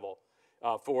survival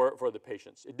for the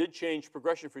patients. It did change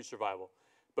progression-free survival,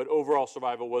 but overall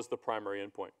survival was the primary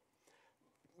endpoint.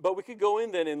 But we could go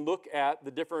in then and look at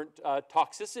the different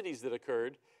toxicities that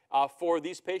occurred for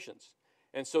these patients.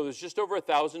 And so there's just over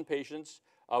 1,000 patients,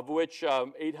 of which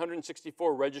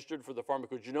 864 registered for the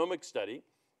pharmacogenomics study.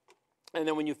 And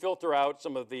then when you filter out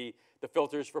some of the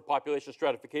filters for population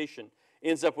stratification, it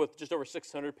ends up with just over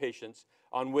 600 patients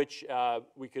on which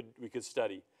we could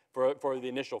study for the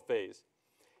initial phase.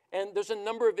 And there's a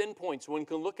number of endpoints one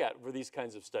can look at for these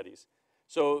kinds of studies.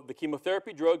 So the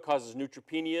chemotherapy drug causes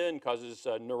neutropenia and causes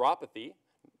neuropathy.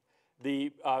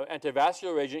 The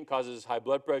antivascular agent causes high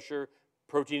blood pressure,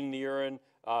 protein in the urine,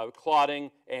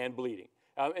 clotting, and bleeding.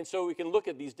 And so we can look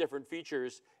at these different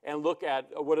features and look at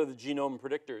what are the genome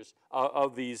predictors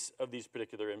of these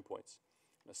particular endpoints.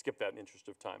 I'll skip that in the interest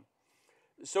of time.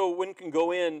 So one can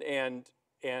go in and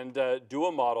do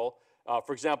a model,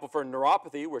 for example, for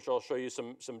neuropathy, which I'll show you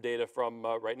some data from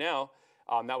right now.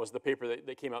 That was the paper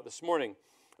that came out this morning.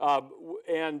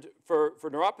 And for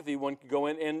neuropathy, one can go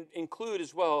in and include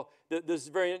as well this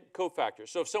variant cofactor.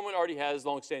 So if someone already has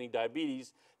longstanding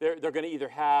diabetes, they're going to either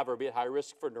have or be at high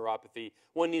risk for neuropathy.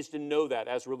 One needs to know that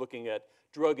as we're looking at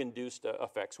drug-induced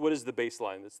effects. What is the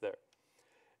baseline that's there?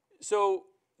 So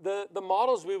the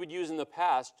models we would use in the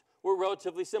past were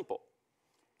relatively simple.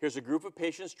 Here's a group of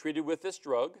patients treated with this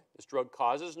drug. This drug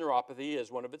causes neuropathy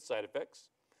as one of its side effects.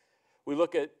 We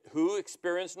look at who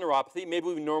experienced neuropathy. Maybe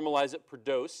we normalize it per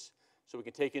dose, so we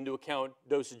can take into account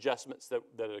dose adjustments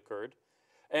that occurred,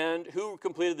 and who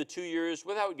completed the 2 years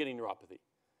without getting neuropathy.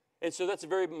 And so that's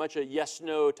very much a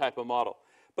yes-no type of model.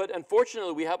 But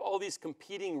unfortunately, we have all these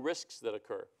competing risks that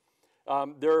occur.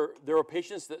 There are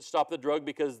patients that stop the drug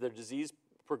because their disease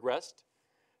progressed.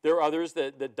 There are others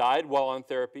that died while on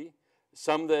therapy,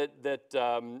 some that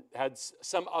had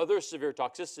some other severe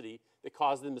toxicity that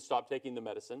caused them to stop taking the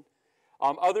medicine.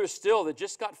 Others still that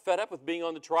just got fed up with being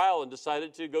on the trial and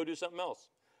decided to go do something else.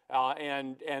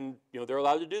 And they're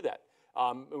allowed to do that.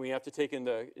 And we have to take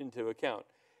into account.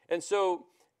 And so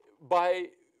by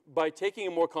taking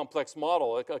a more complex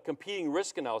model, like a competing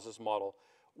risk analysis model,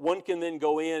 one can then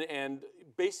go in and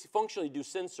basically functionally do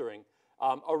censoring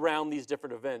around these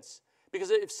different events. Because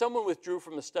if someone withdrew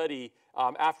from the study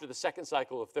after the second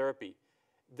cycle of therapy,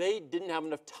 they didn't have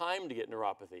enough time to get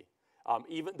neuropathy.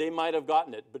 Even they might have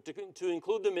gotten it, but to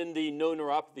include them in the no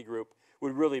neuropathy group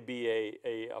would really be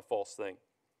a false thing.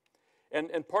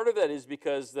 And part of that is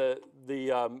because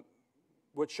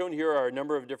what's shown here are a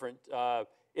number of different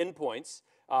endpoints.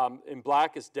 In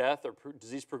black is death or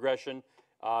disease progression.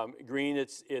 Green,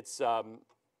 it's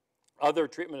other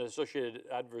treatment-associated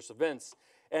adverse events.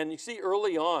 And you see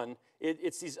early on,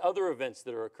 it's these other events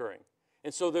that are occurring.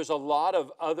 And so there's a lot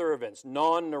of other events,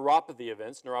 non-neuropathy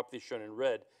events, neuropathy shown in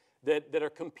red, that are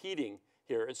competing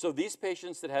here. And so these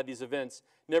patients that had these events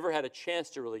never had a chance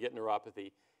to really get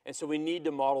neuropathy. And so we need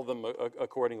to model them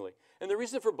accordingly. And the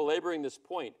reason for belaboring this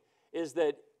point is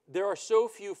that there are so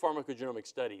few pharmacogenomic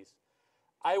studies.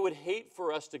 I would hate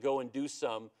for us to go and do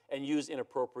some and use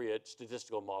inappropriate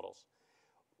statistical models.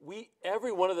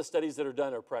 Every one of the studies that are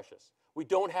done are precious. We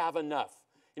don't have enough.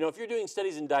 If you're doing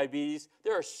studies in diabetes,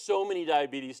 there are so many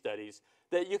diabetes studies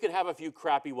that you can have a few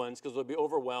crappy ones because they'll be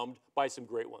overwhelmed by some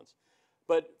great ones.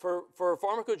 But for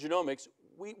pharmacogenomics,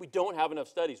 we don't have enough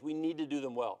studies. We need to do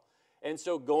them well. And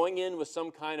so going in with some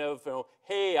kind of,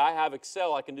 hey, I have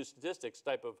Excel, I can do statistics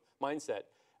type of mindset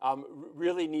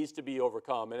really needs to be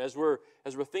overcome. And as we're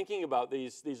thinking about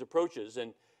these approaches,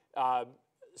 and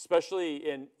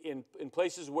especially in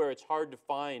places where it's hard to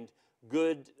find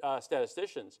good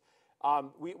statisticians,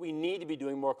 we need to be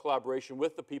doing more collaboration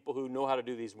with the people who know how to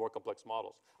do these more complex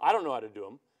models. I don't know how to do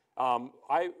them.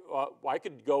 I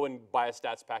could go and buy a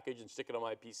stats package and stick it on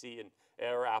my PC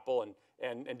or Apple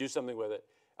and do something with it.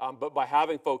 But by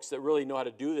having folks that really know how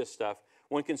to do this stuff,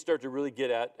 one can start to really get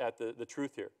at the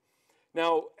truth here.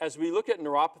 Now, as we look at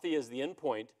neuropathy as the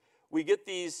endpoint, we get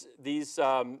these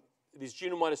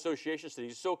genome-wide association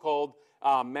studies, so-called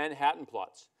Manhattan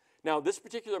plots. Now, this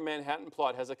particular Manhattan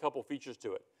plot has a couple features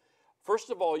to it. First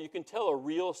of all, you can tell a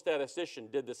real statistician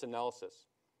did this analysis.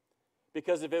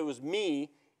 Because if it was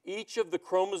me, each of the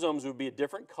chromosomes would be a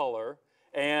different color,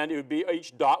 and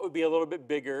each dot would be a little bit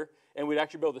bigger, and we'd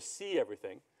actually be able to see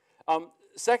everything.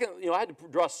 Second, I had to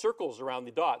draw circles around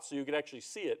the dots so you could actually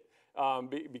see it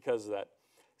because of that.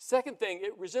 Second thing,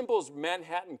 it resembles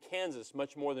Manhattan, Kansas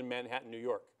much more than Manhattan, New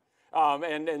York.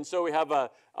 And so we have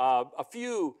a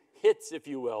few hits, if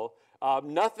you will,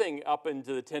 nothing up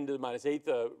into the 10 to the minus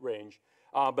 8th range,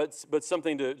 but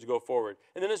something to go forward.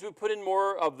 And then as we put in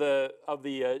more of the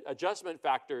adjustment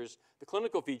factors, the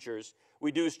clinical features,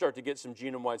 we do start to get some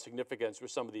genome-wide significance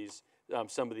with some of these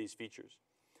features.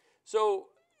 So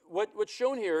what's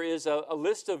shown here is a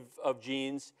list of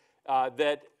genes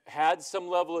that had some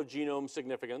level of genome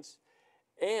significance,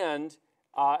 and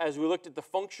as we looked at the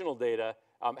functional data,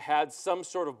 had some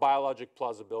sort of biologic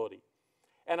plausibility.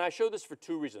 And I show this for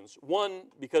two reasons.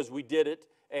 One, because we did it,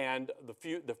 and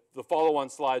the follow-on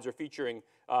slides are featuring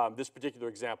this particular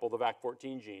example, the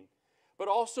VAC14 gene. But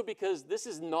also because this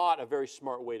is not a very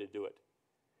smart way to do it.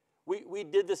 We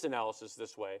did this analysis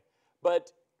this way,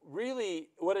 but really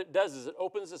what it does is it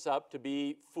opens us up to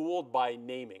be fooled by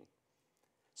naming.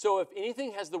 So if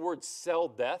anything has the word cell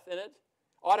death in it,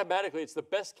 automatically it's the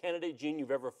best candidate gene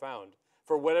you've ever found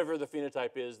for whatever the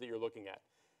phenotype is that you're looking at.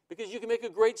 Because you can make a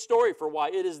great story for why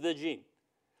it is the gene.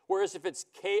 Whereas if it's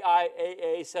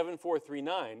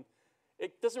KIAA7439,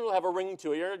 it doesn't really have a ring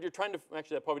to it. You're trying to,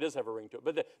 actually that probably does have a ring to it,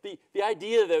 but the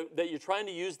idea that you're trying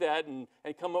to use that and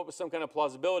come up with some kind of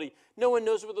plausibility, no one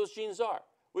knows what those genes are.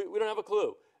 We don't have a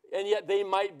clue. And yet they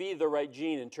might be the right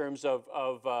gene in terms of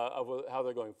how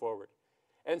they're going forward.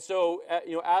 And so,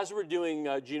 as we're doing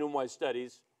genome-wide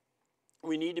studies,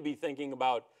 we need to be thinking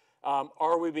about,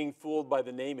 are we being fooled by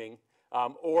the naming,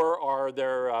 or are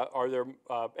there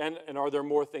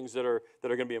more things that are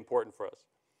going to be important for us?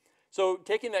 So,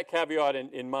 taking that caveat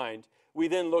in mind, we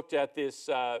then looked at this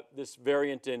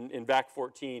variant in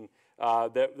VAC14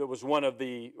 that was one of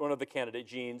the candidate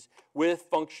genes with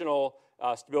functional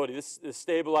stability. This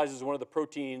stabilizes one of the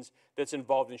proteins that's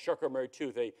involved in Charcot-Marie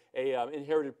tooth, a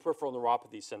inherited peripheral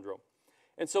neuropathy syndrome.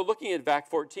 And so looking at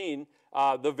VAC14,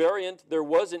 the variant, there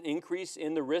was an increase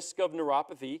in the risk of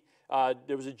neuropathy.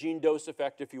 There was a gene dose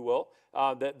effect, if you will,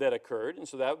 that occurred, and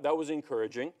so that was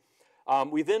encouraging.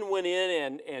 We then went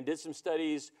in and did some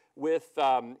studies with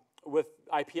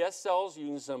iPS cells,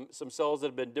 using some cells that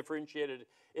have been differentiated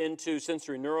into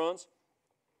sensory neurons.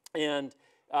 And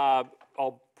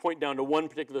I'll point down to one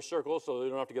particular circle so they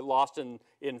don't have to get lost in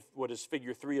what is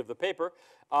figure 3 of the paper.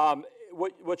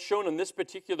 What's shown in this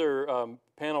particular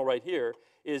panel right here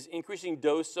is increasing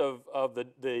dose of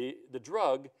the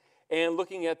drug and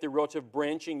looking at the relative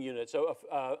branching unit, so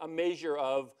a measure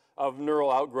of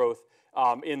neural outgrowth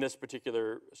in this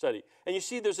particular study. And you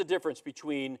see there's a difference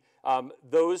between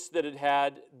those that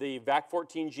had the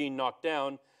VAC14 gene knocked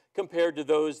down compared to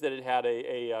those that had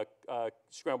a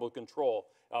scrambled control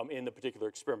in the particular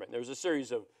experiment. There's a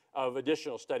series of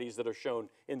additional studies that are shown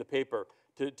in the paper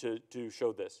to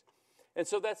show this. And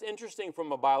so that's interesting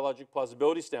from a biologic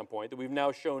plausibility standpoint, that we've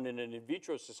now shown in an in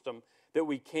vitro system that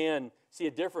we can see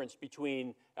a difference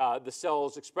between the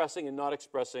cells expressing and not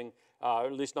expressing, or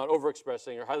at least not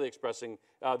overexpressing or highly expressing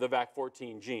the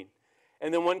VAC14 gene.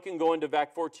 And then one can go into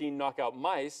VAC14 knockout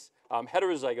mice,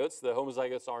 heterozygotes, the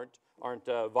homozygotes aren't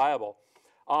viable.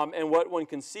 And what one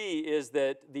can see is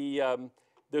that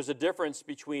there's a difference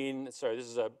between, sorry, this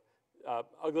is a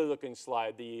ugly looking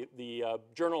slide. The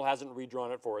journal hasn't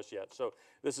redrawn it for us yet. So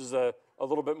this is a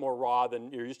little bit more raw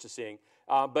than you're used to seeing.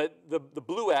 But the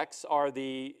blue X are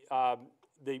the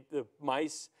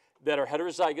mice that are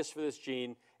heterozygous for this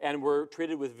gene and were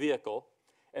treated with vehicle.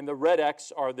 And the red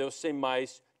X are those same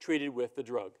mice treated with the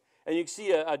drug. And you can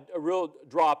see a real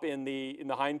drop in the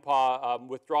hind paw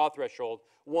withdrawal threshold,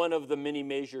 one of the many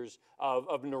measures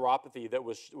of neuropathy that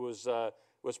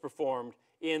was performed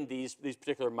in these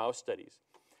particular mouse studies.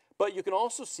 But you can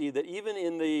also see that even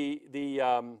in the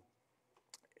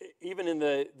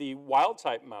wild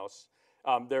type mouse,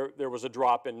 there was a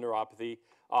drop in neuropathy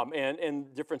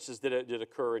and differences did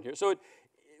occur in here. So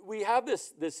we have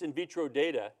this in vitro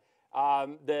data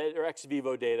or ex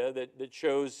vivo data that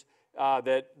shows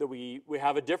that we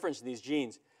have a difference in these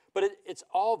genes, but it's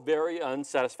all very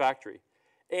unsatisfactory.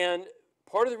 And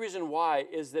part of the reason why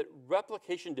is that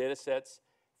replication data sets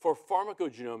for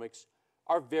pharmacogenomics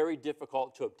are very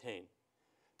difficult to obtain.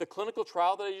 The clinical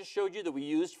trial that I just showed you that we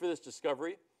used for this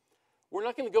discovery, we're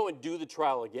not going to go and do the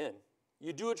trial again.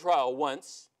 You do a trial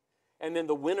once, and then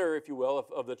the winner, if you will,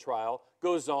 of the trial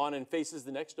goes on and faces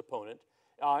the next opponent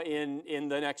in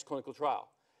the next clinical trial.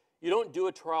 You don't do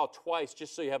a trial twice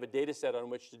just so you have a data set on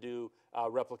which to do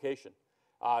replication.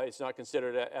 It's not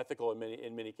considered ethical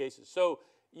in many cases. So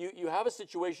you have a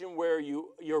situation where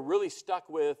you're really stuck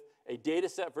with a data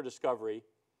set for discovery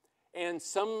and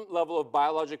some level of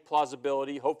biologic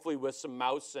plausibility, hopefully with some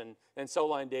mouse and cell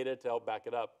line data to help back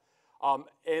it up,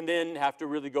 and then have to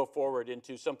really go forward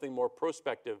into something more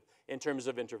prospective in terms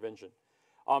of intervention.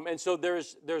 And so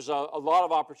there's a lot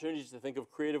of opportunities to think of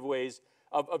creative ways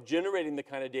of generating the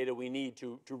kind of data we need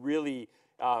to really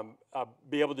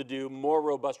be able to do more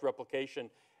robust replication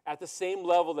at the same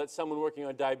level that someone working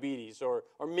on diabetes or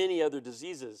many other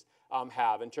diseases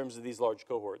have in terms of these large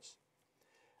cohorts.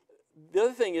 The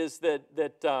other thing is that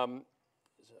I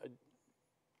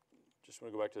just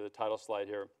want to go back to the title slide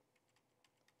here.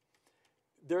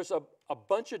 There's a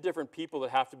bunch of different people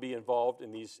that have to be involved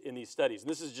in these studies. And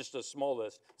this is just a small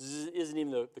list. This isn't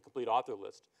even the complete author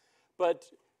list. But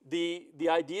the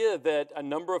idea that a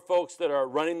number of folks that are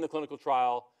running the clinical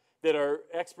trial, that are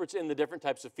experts in the different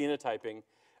types of phenotyping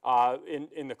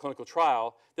in the clinical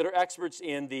trial, that are experts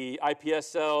in the iPS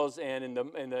cells and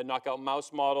in the knockout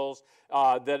mouse models,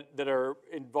 that are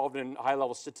involved in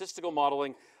high-level statistical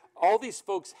modeling, all these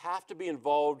folks have to be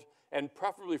involved, and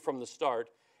preferably from the start,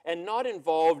 and not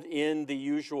involved in the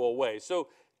usual way. So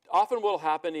often what will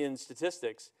happen in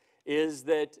statistics is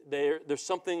that there's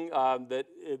something that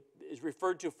is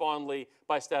referred to fondly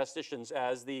by statisticians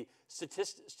as the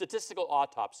statistical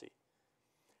autopsy.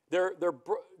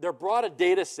 They're brought a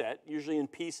data set, usually in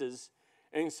pieces,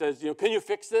 and says, can you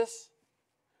fix this?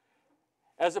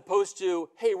 As opposed to,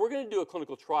 hey, we're going to do a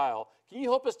clinical trial. Can you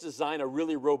help us design a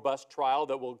really robust trial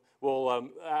that will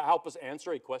help us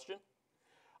answer a question?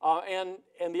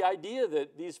 And the idea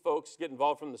that these folks get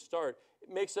involved from the start,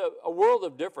 it makes a world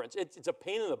of difference. It's a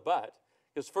pain in the butt,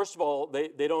 because first of all,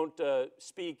 they don't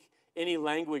speak any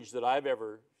language that I've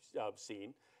ever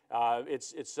seen.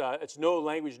 It's no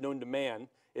language known to man.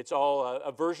 It's all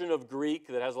a version of Greek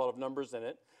that has a lot of numbers in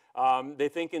it. They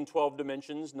think in 12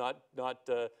 dimensions, not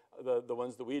the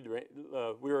ones that we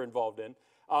were involved in.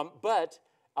 But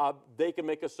they can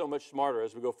make us so much smarter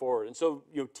as we go forward. And so,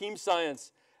 team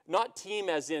science, not team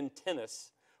as in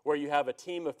tennis, where you have a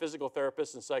team of physical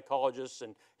therapists and psychologists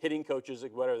and hitting coaches,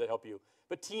 whatever, that help you.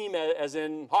 But team as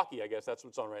in hockey, I guess that's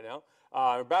what's on right now,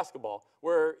 or basketball,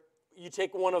 where you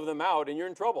take one of them out and you're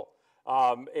in trouble.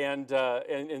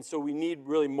 And so we need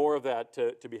really more of that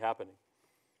to be happening.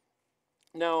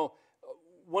 Now,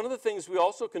 one of the things we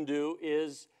also can do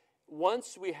is,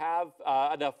 once we have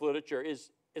enough literature,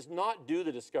 is not do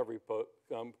the discovery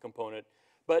component,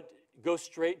 but go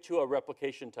straight to a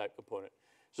replication type component.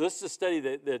 So this is a study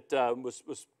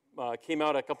that came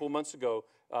out a couple of months ago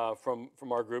from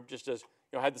our group, just as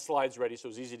had the slides ready, so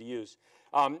it was easy to use.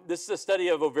 This is a study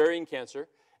of ovarian cancer.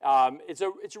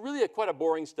 It's really quite a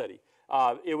boring study.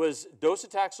 It was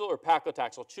docetaxel or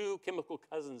paclitaxel, two chemical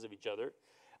cousins of each other,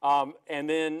 and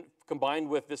then combined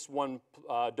with this one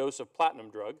dose of platinum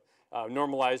drug,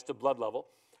 normalized to blood level.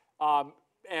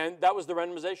 And that was the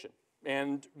randomization.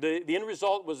 And the end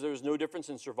result was there was no difference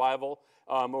in survival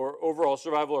or overall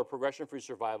survival or progression-free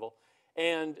survival.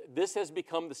 And this has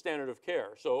become the standard of care.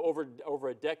 So over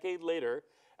a decade later,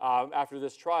 after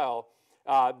this trial,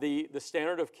 the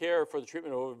standard of care for the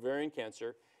treatment of ovarian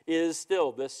cancer is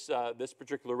still this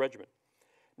particular regimen.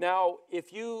 Now,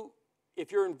 if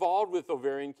you're involved with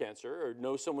ovarian cancer or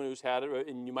know someone who's had it,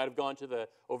 and you might have gone to the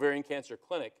ovarian cancer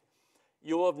clinic,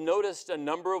 you will have noticed a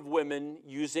number of women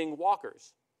using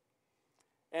walkers.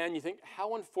 And you think,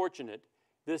 how unfortunate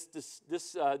this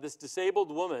disabled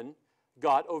woman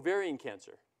got ovarian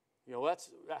cancer. That's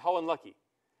how unlucky.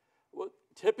 Well,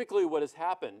 typically what has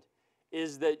happened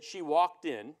is that she walked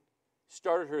in,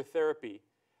 started her therapy,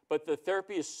 but the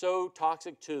therapy is so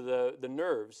toxic to the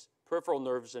nerves, peripheral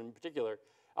nerves in particular,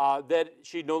 that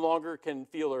she no longer can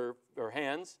feel her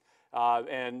hands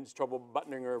and has trouble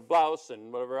buttoning her blouse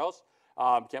and whatever else.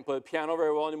 Can't play the piano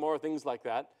very well anymore, things like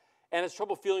that. And has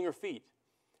trouble feeling her feet,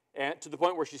 and to the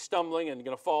point where she's stumbling and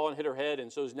going to fall and hit her head,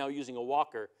 and so is now using a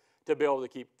walker to be able to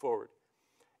keep forward.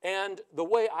 And the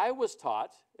way I was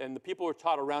taught, and the people were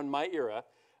taught around my era,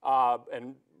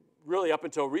 and really up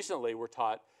until recently were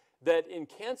taught, that in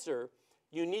cancer,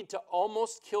 you need to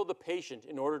almost kill the patient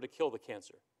in order to kill the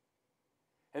cancer.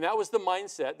 And that was the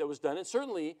mindset that was done. And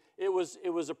certainly, it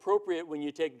was appropriate when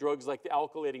you take drugs like the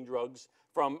alkylating drugs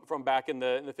from back in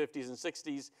the 50s and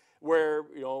 60s, where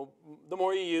the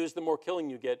more you use, the more killing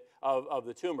you get of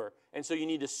the tumor. And so you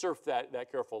need to surf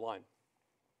that careful line.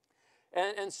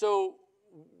 And so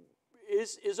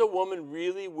is a woman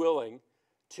really willing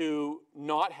to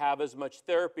not have as much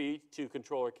therapy to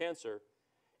control her cancer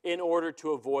in order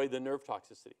to avoid the nerve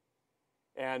toxicity?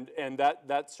 And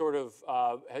that sort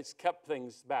of has kept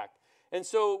things back. And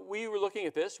so we were looking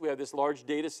at this. We have this large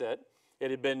data set. It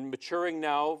had been maturing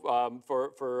now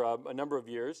for a number of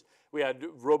years. We had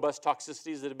robust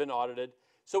toxicities that had been audited.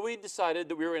 So we decided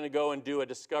that we were going to go and do a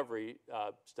discovery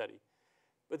study.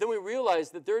 But then we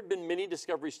realized that there had been many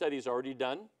discovery studies already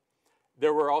done.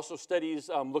 There were also studies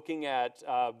looking at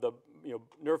the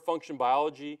nerve function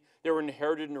biology. There were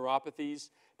inherited neuropathies.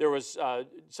 There was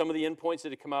some of the endpoints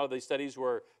that had come out of these studies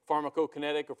were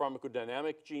pharmacokinetic or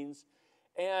pharmacodynamic genes.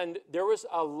 And there was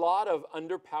a lot of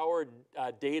underpowered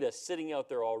data sitting out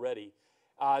there already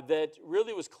that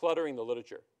really was cluttering the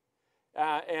literature.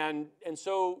 And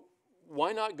so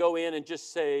why not go in and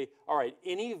just say, all right,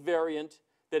 any variant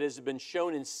that has been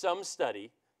shown in some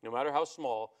study, no matter how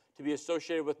small, to be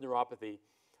associated with neuropathy,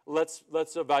 let's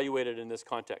evaluate it in this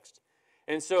context.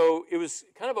 And so it was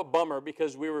kind of a bummer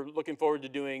because we were looking forward to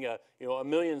doing a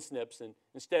million SNPs, and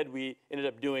instead we ended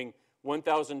up doing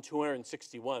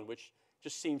 1,261, which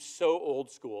just seems so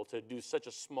old school to do such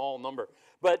a small number.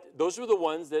 But those were the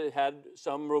ones that had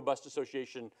some robust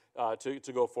association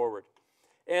to go forward.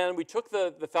 And we took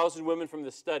the 1,000 women from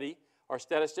the study. Our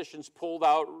statisticians pulled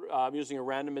out, using a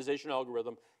randomization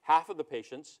algorithm, half of the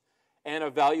patients and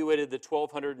evaluated the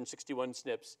 1,261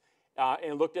 SNPs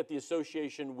and looked at the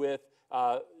association with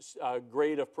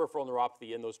grade of peripheral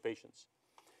neuropathy in those patients.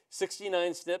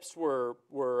 69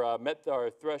 SNPs met our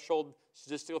threshold,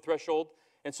 statistical threshold,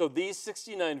 and so these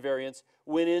 69 variants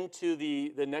went into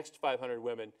the next 500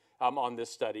 women on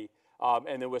this study,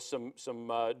 and there was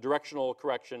some directional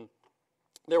correction.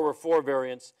 There were 4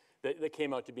 variants that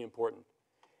came out to be important.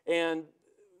 And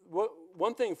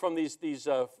one thing from these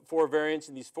 4 variants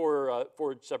and these 4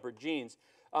 separate genes,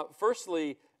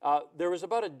 firstly, there was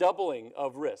about a doubling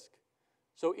of risk.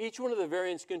 So each one of the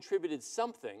variants contributed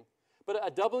something, but a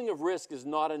doubling of risk is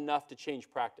not enough to change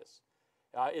practice.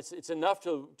 It's enough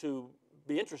to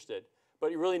be interested,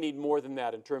 but you really need more than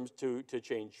that in terms to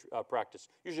change practice.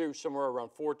 Usually somewhere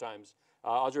around 4 times,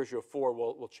 odds ratio of 4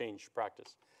 will change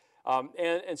practice.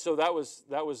 And so that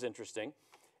was interesting.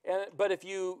 But if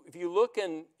you look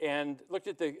and looked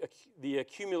at the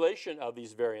accumulation of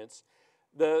these variants,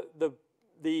 when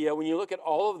you look at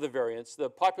all of the variants, the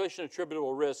population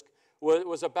attributable risk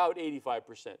was about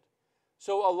 85%.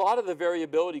 So a lot of the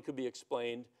variability could be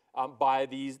explained by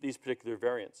these particular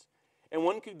variants. And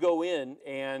one could go in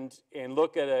and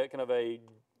look at a kind of a,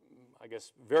 I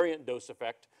guess, variant dose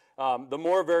effect. The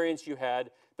more variants you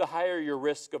had, the higher your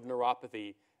risk of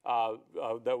neuropathy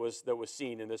that was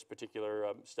seen in this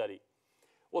particular study.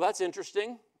 Well, that's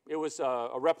interesting. It was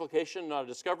a replication, not a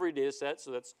discovery data set,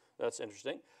 so that's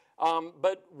interesting.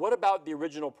 But what about the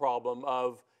original problem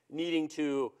of needing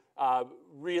to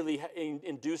really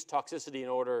induce toxicity in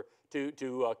order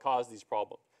to cause these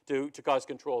problems, to cause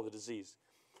control of the disease?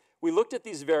 We looked at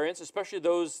these variants, especially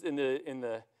those in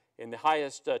the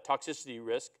highest toxicity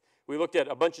risk. We looked at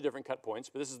a bunch of different cut points,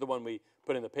 but this is the one we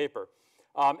put in the paper.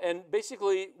 And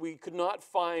basically, we could not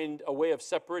find a way of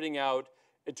separating out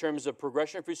in terms of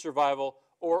progression-free survival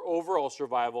or overall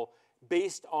survival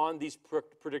based on these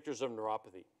predictors of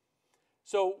neuropathy.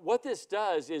 So what this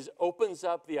does is opens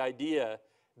up the idea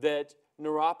that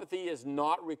neuropathy is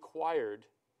not required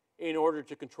in order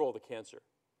to control the cancer.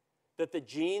 That the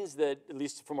genes that, at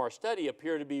least from our study,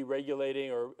 appear to be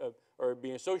regulating or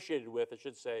being associated with, I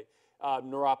should say,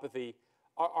 neuropathy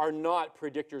are not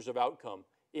predictors of outcome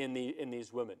in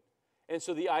these women. And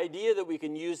so the idea that we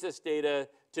can use this data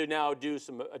to now do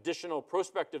some additional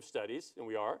prospective studies, and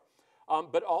we are,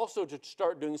 but also to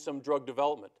start doing some drug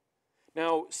development.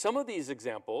 Now, some of these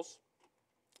examples,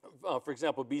 for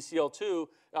example, BCL2,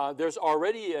 there's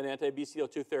already an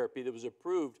anti-BCL2 therapy that was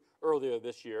approved earlier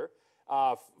this year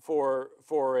for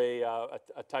a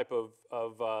type of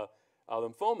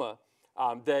lymphoma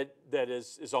that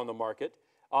is on the market.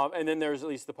 And then there's at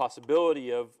least the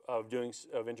possibility of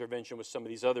intervention with some of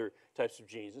these other types of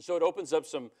genes. And so it opens up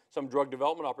some drug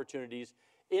development opportunities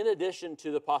in addition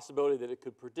to the possibility that it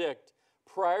could predict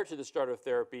prior to the start of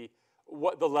therapy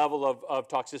what the level of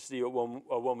toxicity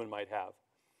a woman might have.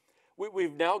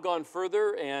 We've now gone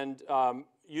further and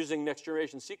using next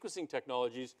generation sequencing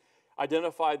technologies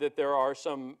identified that there are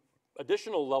some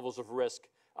additional levels of risk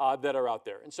that are out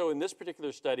there. And so in this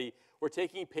particular study, we're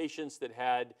taking patients that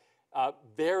had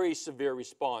very severe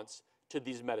response to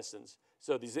these medicines,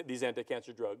 so these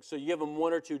anti-cancer drugs. So you give them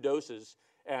 1 or 2 doses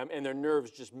and their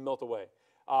nerves just melt away.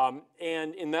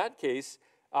 And in that case,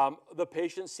 the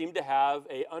patients seem to have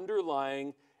an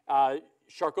underlying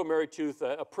Charcot-Marie-Tooth,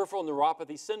 a peripheral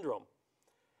neuropathy syndrome.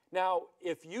 Now,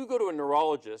 if you go to a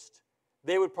neurologist,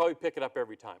 they would probably pick it up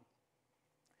every time.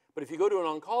 But if you go to an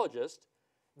oncologist,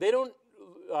 they don't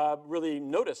really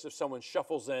notice if someone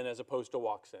shuffles in as opposed to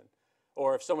walks in,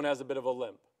 or if someone has a bit of a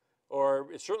limp, or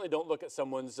certainly don't look at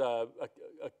someone's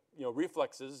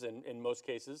reflexes in most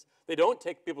cases. They don't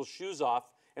take people's shoes off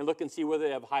and look and see whether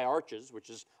they have high arches, which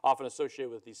is often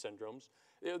associated with these syndromes.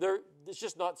 It's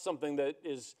just not something that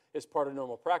is part of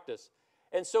normal practice.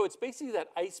 And so it's basically that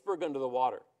iceberg under the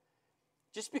water.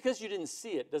 Just because you didn't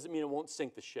see it doesn't mean it won't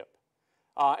sink the ship.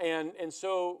 And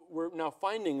so we're now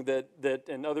finding that,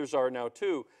 and others are now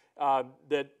too,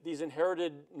 that these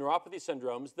inherited neuropathy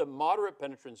syndromes, the moderate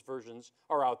penetrance versions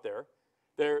are out there.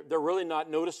 They're really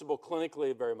not noticeable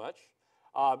clinically very much,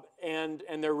 and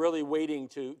they're really waiting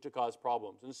to cause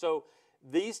problems. And so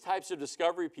these types of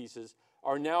discovery pieces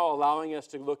are now allowing us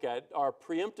to look at our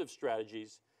preemptive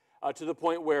strategies to the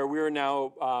point where we are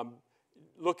now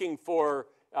looking for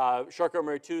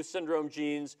Charcot-Marie-Tooth syndrome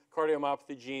genes,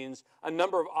 cardiomyopathy genes, a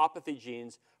number of opathy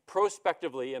genes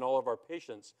prospectively in all of our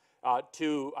patients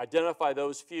to identify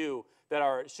those few that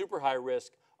are at super high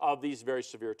risk of these very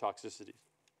severe toxicities.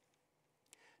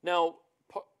 Now,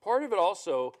 part of it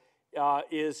also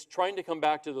is trying to come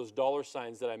back to those dollar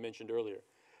signs that I mentioned earlier.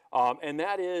 And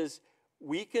that is,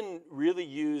 we can really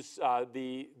use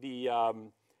the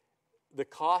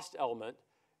cost element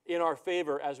in our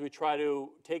favor as we try to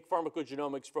take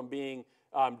pharmacogenomics from being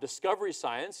discovery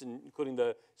science, including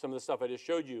some of the stuff I just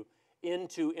showed you,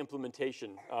 into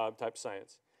implementation type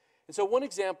science. And so one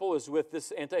example is with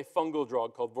this antifungal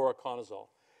drug called voriconazole.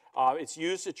 It's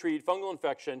used to treat fungal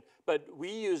infection, but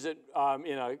we use it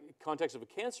in a context of a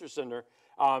cancer center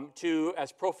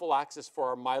as prophylaxis for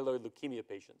our myeloid leukemia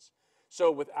patients.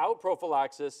 So without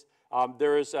prophylaxis,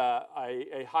 there is a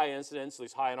high incidence, at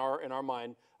least high in our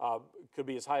mind, could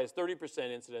be as high as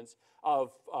 30% incidence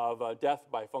of death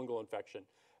by fungal infection.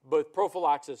 But with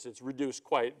prophylaxis, it's reduced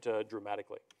quite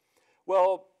dramatically.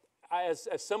 Well, as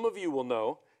some of you will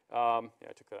know, yeah,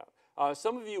 I took that out.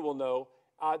 Some of you will know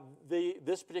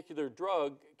this particular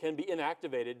drug can be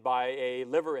inactivated by a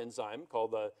liver enzyme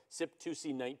called the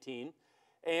CYP2C19,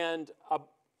 and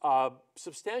a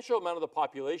substantial amount of the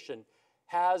population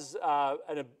has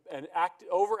an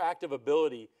overactive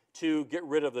ability to get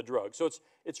rid of the drug. So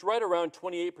it's right around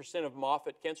 28% of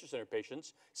Moffitt Cancer Center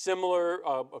patients, similar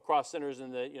across centers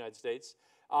in the United States,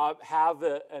 have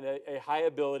a high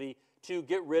ability to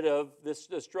get rid of this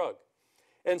drug.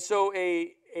 And so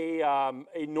a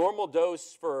normal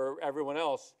dose for everyone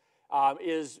else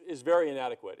is very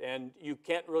inadequate. And you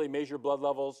can't really measure blood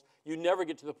levels. You never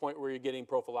get to the point where you're getting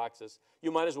prophylaxis.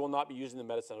 You might as well not be using the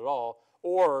medicine at all,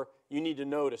 or you need to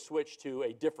know to switch to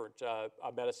a different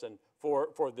medicine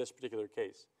for this particular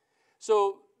case.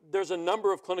 So there's a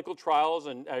number of clinical trials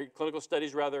and clinical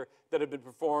studies, rather, that have been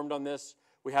performed on this.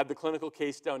 We have the clinical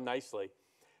case down nicely.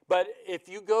 But if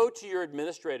you go to your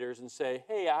administrators and say,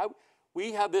 hey,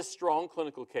 we have this strong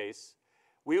clinical case,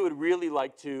 we would really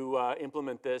like to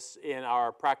implement this in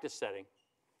our practice setting,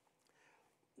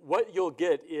 what you'll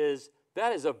get is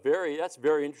that's very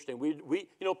interesting.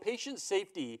 Patient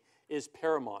safety is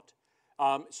paramount.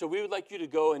 So we would like you to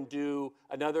go and do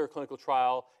another clinical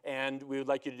trial, and we would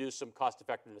like you to do some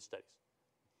cost-effectiveness studies.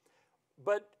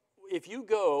 But if you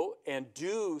go and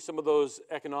do some of those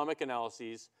economic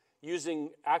analyses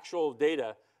using actual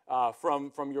data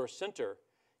from your center,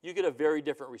 you get a very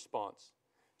different response.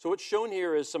 So what's shown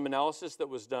here is some analysis that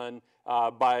was done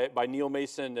by Neil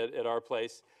Mason at our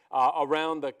place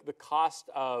around the cost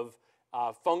of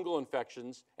fungal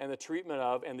infections and the treatment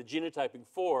of and the genotyping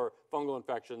for fungal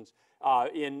infections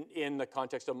in the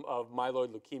context of myeloid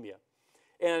leukemia.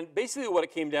 And basically what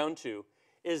it came down to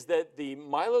is that the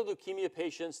myeloid leukemia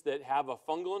patients that have a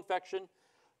fungal infection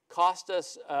cost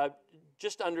us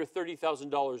just under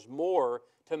 $30,000 more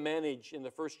to manage in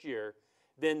the first year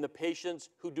than the patients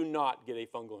who do not get a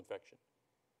fungal infection.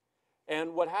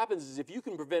 And what happens is if you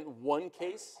can prevent one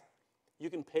case, you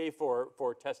can pay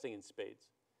for testing in spades.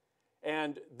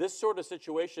 And this sort of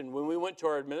situation, when we went to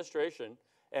our administration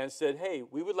and said, hey,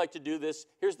 we would like to do this,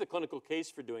 here's the clinical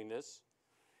case for doing this,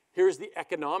 here's the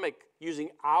economic using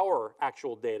our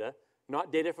actual data,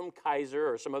 not data from Kaiser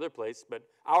or some other place, but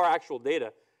our actual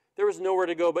data, there was nowhere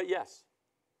to go but yes.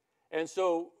 And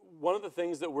so one of the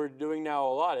things that we're doing now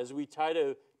a lot is we try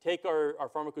to take our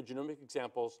pharmacogenomic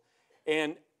examples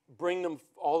and bring them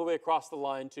all the way across the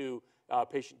line to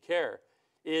patient care,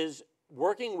 is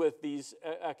working with these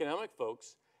economic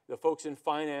folks, the folks in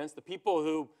finance, the people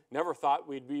who never thought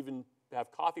we'd even have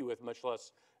coffee with, much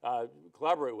less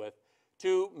collaborate with,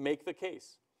 to make the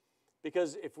case.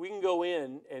 Because if we can go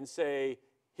in and say,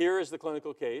 here is the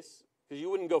clinical case, because you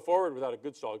wouldn't go forward without a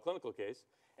good, solid clinical case,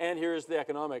 and here's the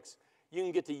economics, you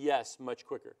can get to yes much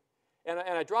quicker. And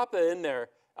I drop that in there,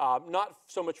 not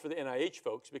so much for the NIH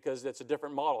folks, because it's a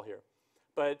different model here,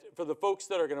 but for the folks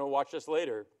that are going to watch this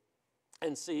later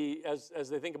and see, as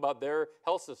they think about their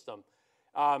health system,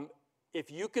 if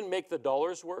you can make the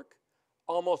dollars work,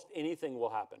 almost anything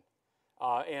will happen.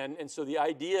 And so the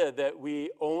idea that we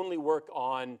only work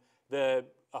on the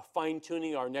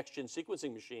fine-tuning our next-gen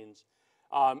sequencing machines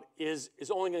is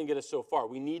only going to get us so far.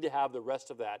 We need to have the rest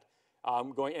of that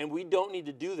going, and we don't need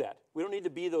to do that. We don't need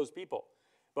to be those people,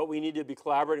 but we need to be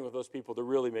collaborating with those people to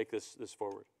really make this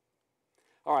forward.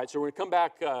 All right, so we're going to come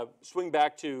back, swing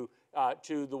back to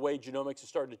the way genomics has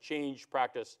started to change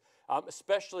practice,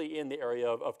 especially in the area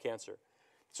of cancer.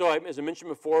 So as I mentioned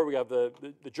before, we have the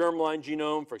germline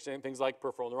genome for things like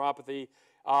peripheral neuropathy.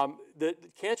 The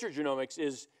cancer genomics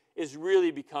is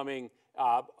really becoming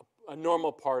a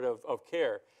normal part of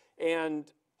care. And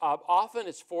often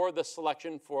it's for the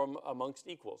selection from amongst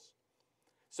equals.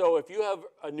 So if you have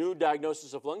a new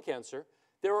diagnosis of lung cancer,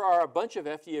 there are a bunch of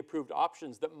FDA-approved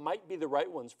options that might be the right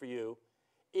ones for you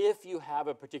if you have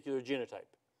a particular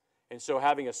genotype. And so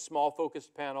having a small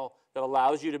focused panel that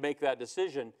allows you to make that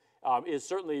decision is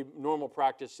certainly normal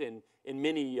practice in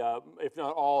many, if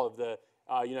not all, of the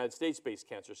United States-based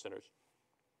cancer centers.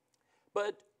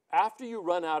 But after you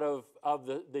run out of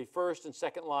the first and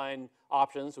second line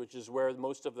options, which is where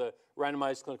most of the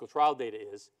randomized clinical trial data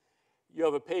is, you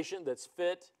have a patient that's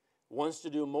fit, wants to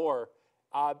do more,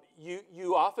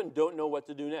 you often don't know what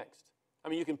to do next. I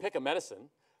mean, you can pick a medicine,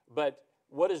 but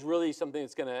what is really something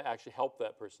that's going to actually help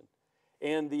that person?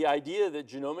 And the idea that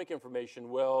genomic information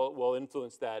will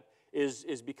influence that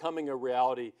is becoming a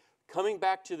reality, coming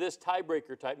back to this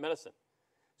tiebreaker type medicine.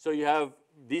 So you have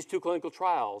these two clinical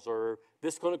trials, or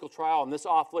this clinical trial and this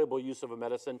off-label use of a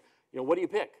medicine. What do you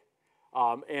pick?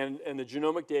 And the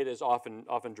genomic data is often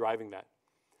driving that.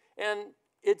 And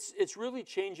it's really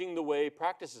changing the way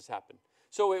practices happen.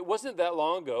 So it wasn't that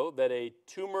long ago that a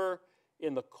tumor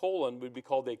in the colon would be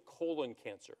called a colon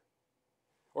cancer.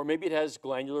 Or maybe it has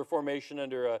glandular formation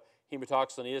under a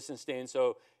hematoxylin eosin stain,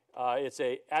 so it's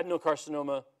a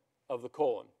adenocarcinoma of the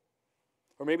colon.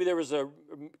 Or maybe there was a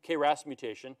KRAS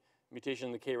mutation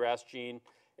in the KRAS gene,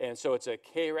 and so it's a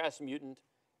KRAS mutant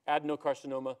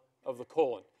adenocarcinoma of the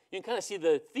colon. You can kind of see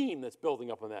the theme that's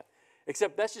building up on that,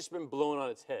 except that's just been blown on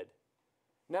its head.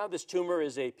 Now this tumor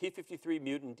is a p53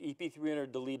 mutant,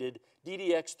 EP300 deleted,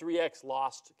 DDX3X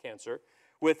lost cancer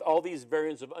with all these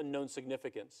variants of unknown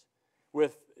significance,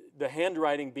 with the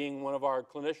handwriting being one of our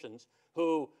clinicians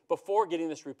who, before getting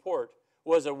this report,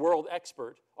 was a world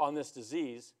expert on this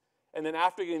disease, and then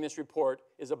after getting this report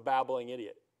is a babbling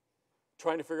idiot,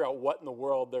 trying to figure out what in the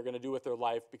world they're going to do with their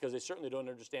life because they certainly don't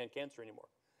understand cancer anymore.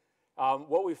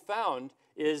 What we found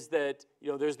is that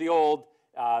there's the old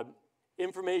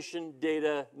information,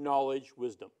 data, knowledge,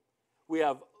 wisdom.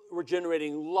 We're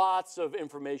generating lots of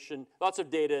information, lots of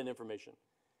data and information.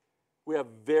 We have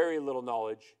very little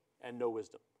knowledge and no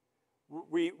wisdom.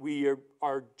 We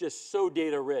are just so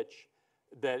data rich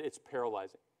that it's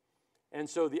paralyzing. And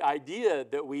so the idea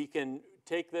that we can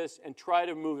take this and try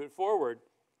to move it forward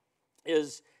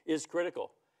is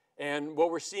critical. And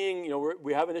what we're seeing,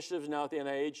 we have initiatives now at the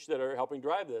NIH that are helping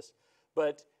drive this,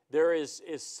 but there is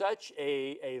such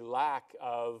a lack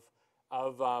of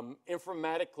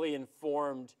informatically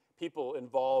informed people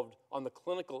involved on the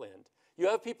clinical end. You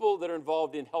have people that are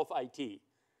involved in health IT,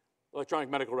 electronic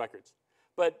medical records,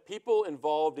 but people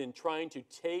involved in trying to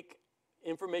take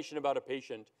information about a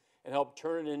patient and help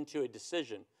turn it into a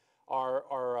decision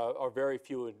are very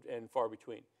few and far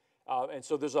between. And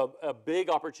so there's a big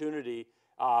opportunity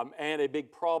and a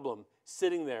big problem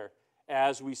sitting there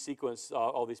as we sequence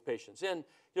all these patients. And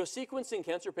sequencing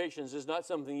cancer patients is not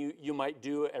something you might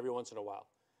do every once in a while.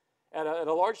 At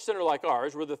a large center like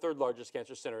ours, we're the third largest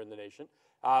cancer center in the nation,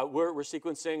 we're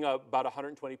sequencing about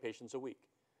 120 patients a week.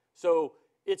 So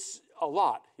it's a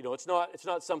lot. It's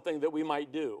not something that we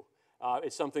might do.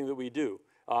 It's something that we do.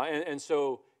 And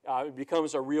so it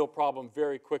becomes a real problem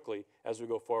very quickly as we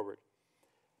go forward.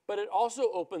 But it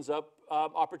also opens up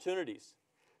opportunities.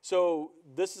 So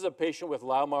this is a patient with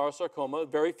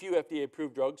leiomyosarcoma, very few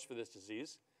FDA-approved drugs for this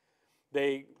disease.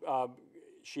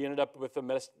 She ended up with a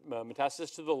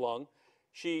metastasis to the lung.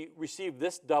 She received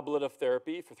this doublet of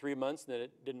therapy for 3 months, and then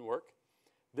it didn't work.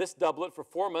 This doublet for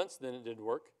 4 months, then it didn't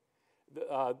work.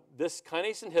 This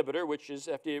kinase inhibitor, which was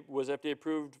FDA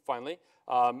approved finally,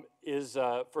 is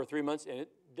for 3 months, and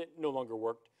it no longer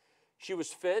worked. She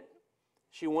was fit.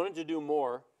 She wanted to do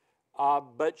more,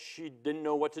 but she didn't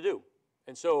know what to do.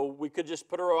 And so we could just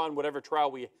put her on whatever trial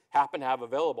we happen to have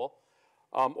available,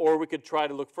 or we could try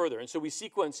to look further. And so we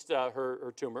sequenced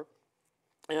her tumor.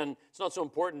 And it's not so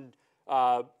important,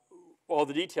 all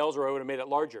the details, or I would have made it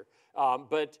larger.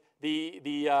 But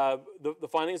the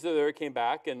findings there came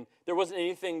back, and there wasn't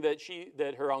anything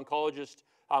that her oncologist,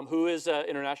 who is an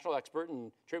international expert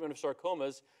in treatment of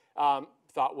sarcomas,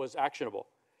 thought was actionable.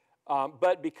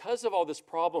 But because of all this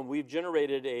problem, we've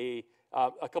generated a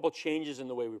couple changes in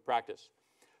the way we practice.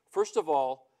 First of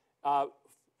all,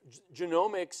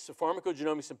 genomics,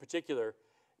 pharmacogenomics in particular,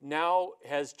 now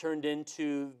has turned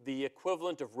into the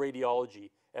equivalent of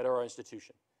radiology at our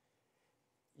institution.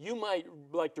 You might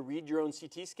like to read your own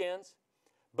CT scans,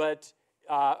 but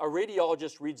a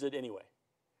radiologist reads it anyway.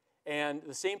 And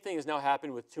the same thing has now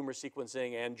happened with tumor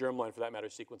sequencing and germline, for that matter,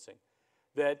 sequencing,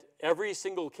 that every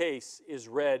single case is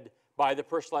read by the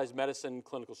personalized medicine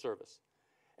clinical service.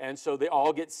 And so they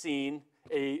all get seen.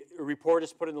 A report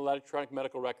is put in the electronic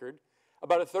medical record.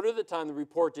 About a third of the time, the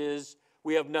report is,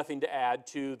 we have nothing to add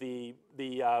to the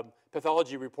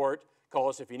pathology report. Call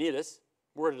us if you need us.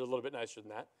 Worded a little bit nicer than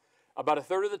that. About a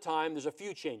third of the time, there's a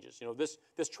few changes.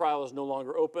 This trial is no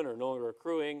longer open or no longer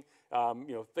accruing.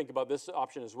 Think about this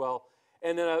option as well.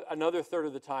 And then another third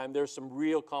of the time, there's some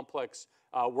real complex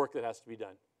work that has to be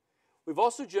done. We've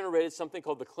also generated something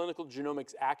called the Clinical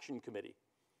Genomics Action Committee.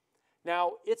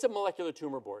 Now, it's a molecular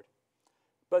tumor board.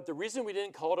 But the reason we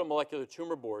didn't call it a molecular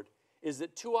tumor board is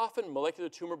that too often molecular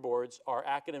tumor boards are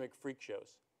academic freak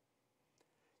shows.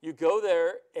 You go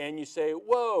there and you say,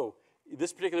 whoa,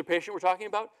 this particular patient we're talking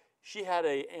about, she had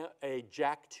a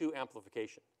JAK2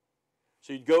 amplification.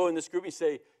 So you'd go in this group and you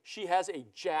say, she has a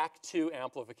JAK2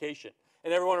 amplification.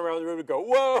 And everyone around the room would go,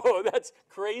 whoa, that's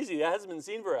crazy. That hasn't been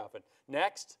seen very often.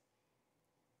 Next.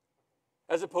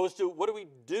 As opposed to, what do we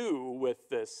do with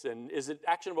this? And is it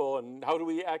actionable? And how do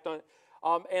we act on it?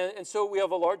 And so we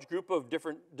have a large group of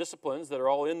different disciplines that are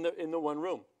all in the one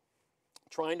room,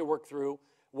 trying to work through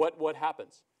what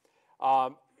happens.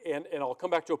 And I'll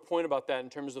come back to a point about that in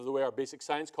terms of the way our basic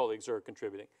science colleagues are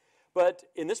contributing. But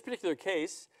in this particular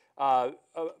case,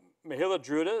 McLeod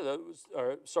Druda,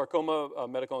 our sarcoma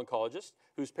medical oncologist,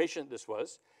 whose patient this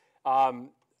was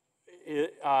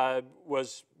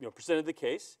presented the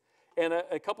case. And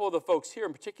a couple of the folks here,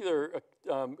 in particular,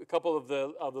 a couple of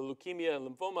the leukemia and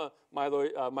lymphoma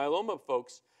myeloma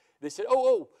folks, they said,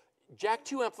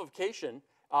 JAK2 amplification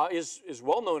is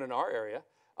well known in our area.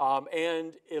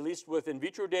 and at least with in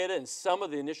vitro data and some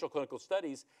of the initial clinical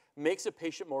studies, makes a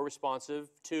patient more responsive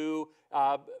to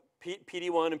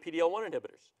PD-1 and PD-L1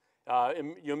 inhibitors,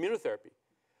 immunotherapy.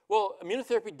 Well,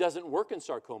 immunotherapy doesn't work in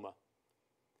sarcoma,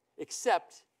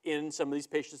 except in some of these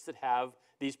patients that have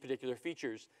these particular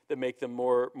features that make them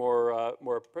more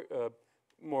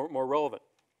relevant.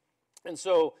 And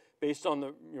so, based on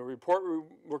the report we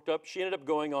worked up, she ended up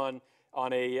going on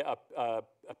a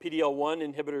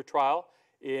PD-L1 inhibitor trial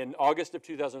in August of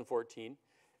 2014,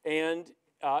 and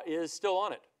is still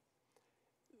on it.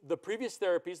 The previous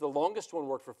therapies, the longest one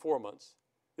worked for 4 months.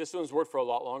 This one's worked for a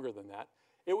lot longer than that.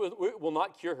 It will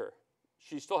not cure her.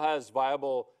 She still has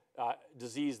viable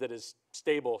disease that is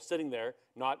stable, sitting there,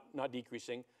 not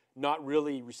decreasing, not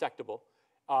really resectable.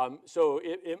 So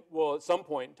it will at some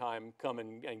point in time come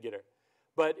and get her.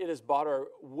 But it has bought her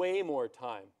way more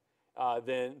time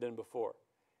than before.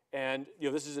 And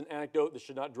this is an anecdote that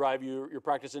should not drive your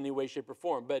practice in any way, shape, or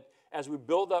form. But as we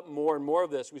build up more and more of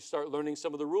this, we start learning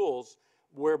some of the rules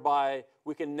whereby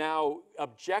we can now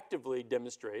objectively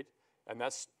demonstrate, and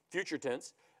that's future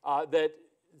tense, that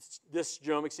this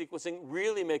genomic sequencing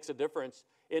really makes a difference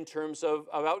in terms of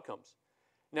outcomes.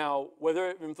 Now, whether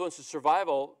it influences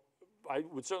survival, I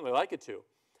would certainly like it to.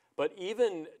 But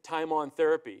even time on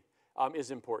therapy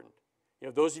is important.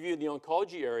 Those of you in the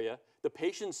oncology area, the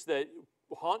patients that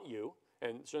haunt you,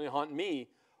 and certainly haunt me,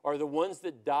 are the ones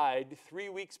that died 3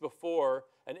 weeks before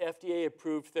an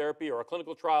FDA-approved therapy or a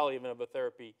clinical trial even of a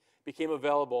therapy became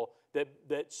available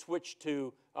that switched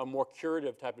to a more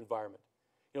curative type environment.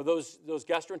 Those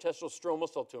gastrointestinal stromal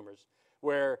cell tumors,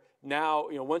 where now,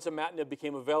 once imatinib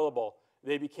became available,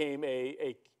 they became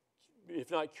a, if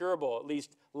not curable, at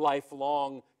least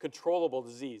lifelong controllable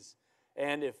disease.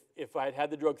 And if I had had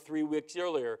the drug 3 weeks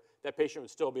earlier, that patient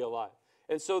would still be alive.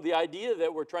 And so the idea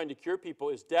that we're trying to cure people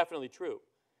is definitely true.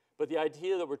 But the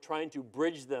idea that we're trying to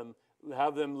bridge them,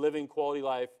 have them living quality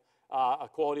life, a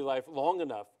quality life long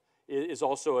enough, is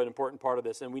also an important part of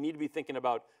this. And we need to be thinking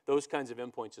about those kinds of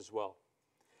endpoints as well.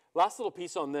 Last little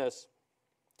piece on this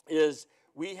is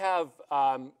we have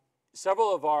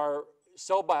several of our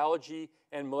cell biology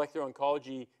and molecular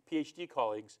oncology PhD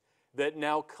colleagues that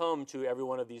now come to every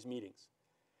one of these meetings.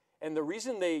 And the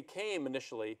reason they came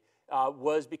initially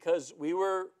was because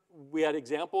we had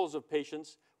examples of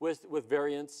patients with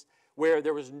variants where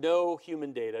there was no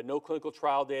human data, no clinical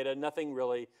trial data, nothing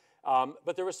really,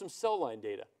 but there was some cell line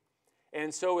data.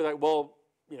 And so we're like, well,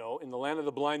 in the land of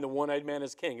the blind, the one-eyed man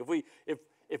is king.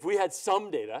 If we had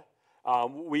some data,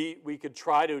 we could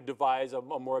try to devise a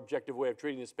more objective way of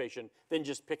treating this patient than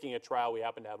just picking a trial we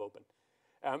happen to have open.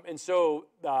 And so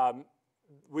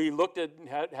we looked at and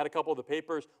had a couple of the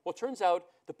papers. Well, it turns out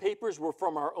the papers were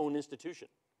from our own institution.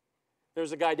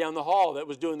 There's a guy down the hall that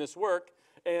was doing this work.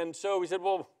 And so we said,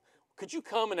 well, could you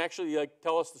come and actually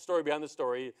tell us the story behind the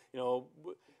story? Well,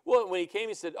 when he came,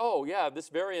 he said, oh, yeah, this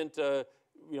variant,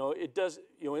 it does,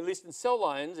 at least in cell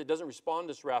lines, it doesn't respond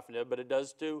to sorafenib, but it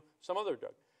does to some other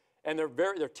drug. And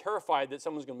they're terrified that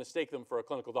someone's going to mistake them for a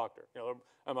clinical doctor.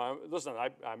 Listen,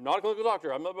 I'm not a clinical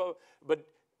doctor,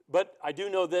 but I do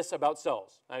know this about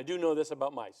cells. And I do know this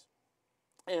about mice.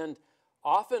 And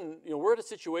often, we're at a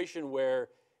situation where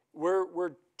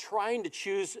we're trying to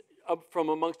choose from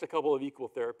amongst a couple of equal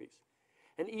therapies.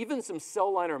 And even some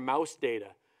cell line or mouse data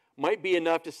might be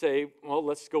enough to say, well,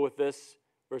 let's go with this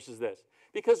versus this.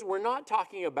 Because we're not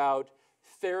talking about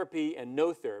therapy and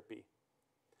no therapy.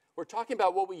 We're talking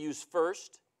about what we use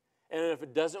first, and if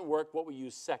it doesn't work, what we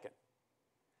use second.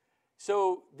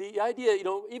 So the idea,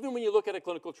 even when you look at a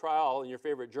clinical trial in your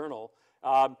favorite journal,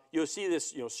 you'll see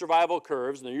this, survival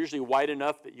curves, and they're usually wide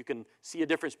enough that you can see a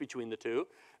difference between the two.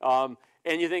 And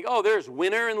you think, oh, there's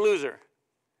winner and loser.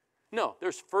 No,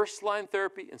 there's first-line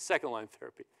therapy and second-line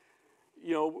therapy.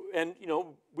 We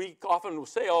often will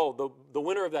say, oh, the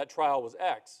winner of that trial was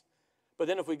X. But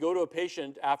then if we go to a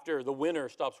patient after the winner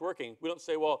stops working, we don't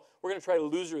say, well, we're going to try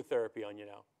loser therapy on you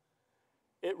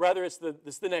now. Rather, it's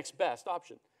the next best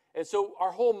option. And so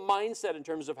our whole mindset in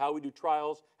terms of how we do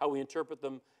trials, how we interpret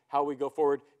them, how we go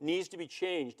forward, needs to be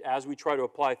changed as we try to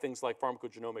apply things like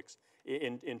pharmacogenomics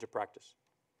into practice.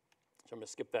 So I'm going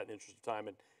to skip that in the interest of time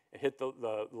and hit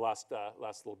the last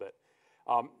little bit.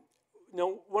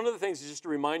 One of the things is just a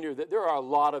reminder that there are a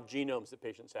lot of genomes that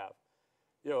patients have.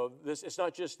 It's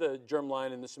not just the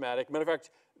germline and the somatic. Matter of fact,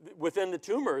 within the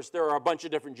tumors, there are a bunch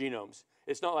of different genomes.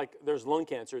 It's not like there's lung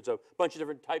cancer. It's a bunch of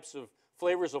different types of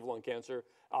flavors of lung cancer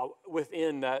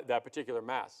within that particular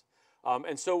mass.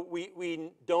 And so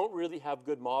we don't really have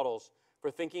good models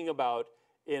for thinking about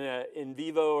in an in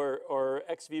vivo or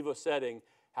ex vivo setting,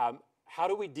 how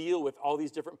do we deal with all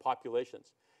these different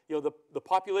populations? The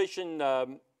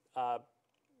population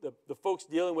the folks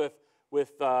dealing with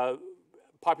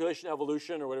population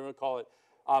evolution, or whatever you call it,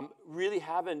 really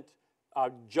haven't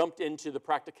jumped into the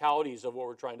practicalities of what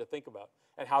we're trying to think about,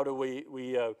 and how do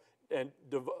we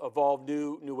evolve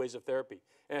new ways of therapy.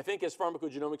 And I think as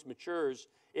pharmacogenomics matures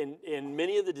in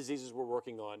many of the diseases we're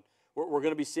working on, we're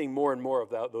going to be seeing more and more of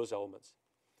those elements.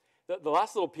 The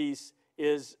last little piece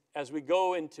is, as we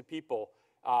go into people,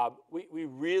 we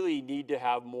really need to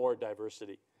have more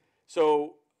diversity.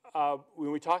 So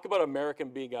when we talk about America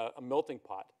being a melting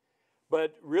pot,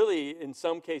 but really in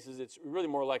some cases it's really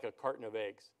more like a carton of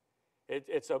eggs.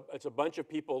 It's a bunch of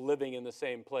people living in the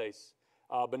same place,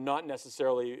 but not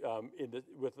necessarily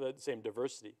with the same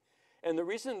diversity. And the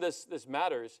reason this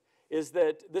matters is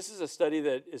that this is a study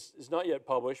that is not yet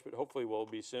published, but hopefully will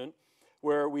be soon,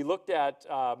 where we looked at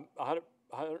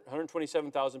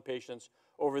 127,000 patients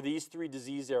over these 3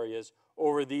 disease areas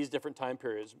over these different time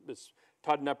periods. It's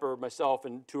Todd Nepper, myself,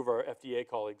 and 2 of our FDA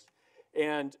colleagues.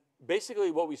 And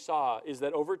basically what we saw is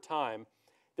that over time,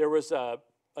 there was a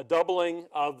doubling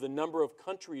of the number of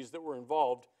countries that were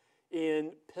involved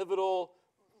in pivotal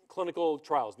clinical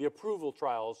trials, the approval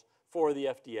trials for the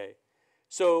FDA.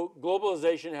 So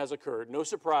globalization has occurred, no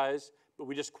surprise, but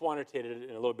we just quantitated it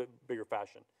in a little bit bigger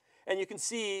fashion. And you can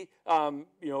see,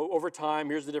 over time,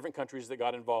 here's the different countries that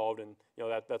got involved, and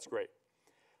that's great.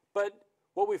 But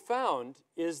what we found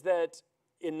is that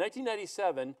in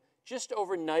 1997, just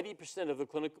over 90% of the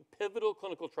pivotal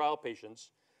clinical trial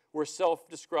patients were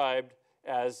self-described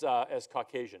as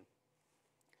Caucasian.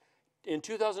 In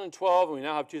 2012, and we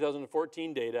now have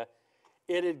 2014 data,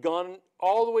 it had gone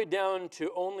all the way down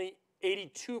to only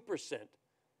 82%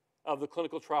 of the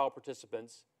clinical trial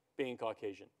participants being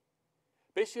Caucasian.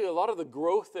 Basically, a lot of the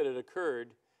growth that had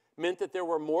occurred meant that there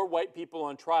were more white people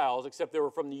on trials, except they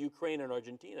were from the Ukraine and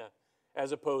Argentina,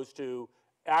 as opposed to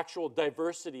actual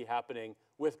diversity happening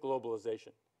with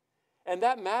globalization. And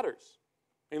that matters.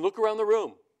 I mean, look around the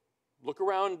room. Look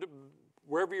around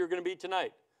wherever you're going to be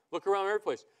tonight. Look around every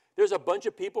place. There's a bunch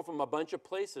of people from a bunch of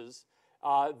places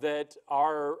that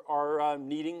are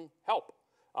needing help,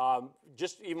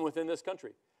 just even within this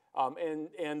country.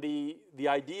 And the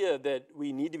idea that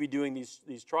we need to be doing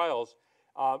these trials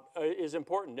is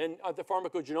important. And at the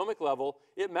pharmacogenomic level,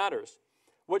 it matters.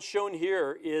 What's shown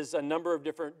here is a number of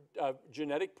different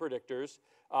genetic predictors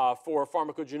for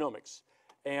pharmacogenomics.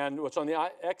 And what's on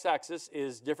the x-axis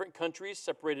is different countries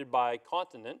separated by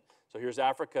continent. So here's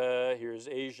Africa, here's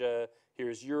Asia,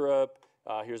 here's Europe,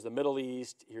 here's the Middle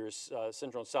East, here's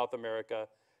Central and South America.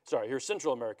 Sorry, here's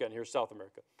Central America, and here's South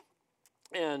America.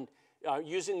 And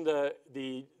using the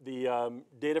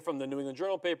data from the New England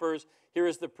Journal papers, here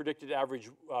is the predicted average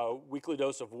weekly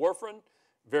dose of warfarin.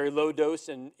 Very low dose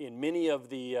in many of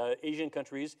the Asian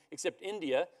countries, except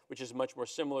India, which is much more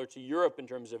similar to Europe in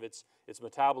terms of its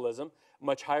metabolism.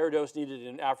 Much higher dose needed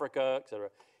in Africa, et cetera.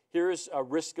 Here's a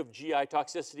risk of GI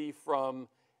toxicity from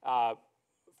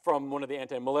one of the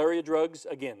anti-malaria drugs.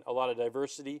 Again, a lot of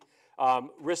diversity.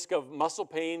 Risk of muscle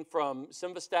pain from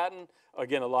simvastatin.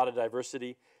 Again, a lot of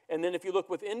diversity. And then if you look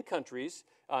within countries,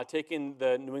 taking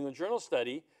the New England Journal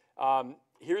study,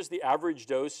 here's the average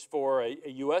dose for a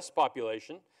US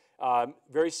population.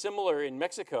 Very similar in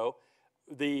Mexico.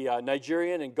 The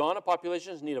Nigerian and Ghana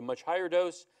populations need a much higher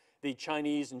dose. The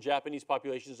Chinese and Japanese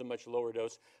populations a much lower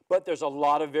dose. But there's a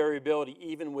lot of variability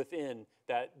even within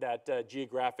that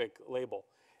geographic label.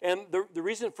 And the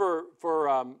reason for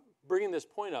bringing this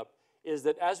point up is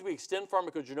that as we extend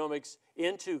pharmacogenomics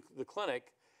into the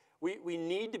clinic, we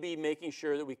need to be making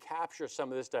sure that we capture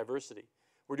some of this diversity.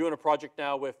 We're doing a project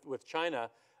now with China.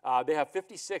 They have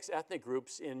 56 ethnic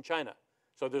groups in China.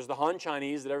 So there's the Han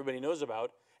Chinese that everybody knows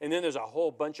about, and then there's a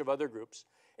whole bunch of other groups.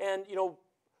 And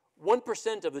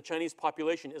 1% of the Chinese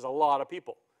population is a lot of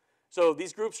people. So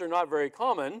these groups are not very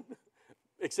common,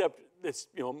 except it's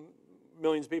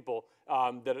millions of people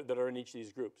that are in each of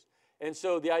these groups. And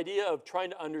so the idea of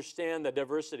trying to understand the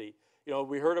diversity,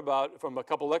 we heard about from a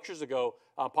couple lectures ago,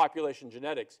 population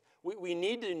genetics. We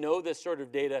need to know this sort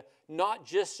of data, not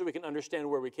just so we can understand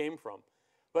where we came from,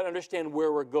 but understand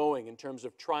where we're going in terms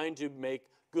of trying to make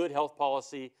good health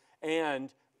policy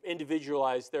and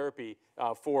individualized therapy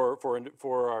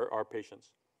for our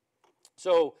patients.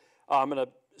 So I'm going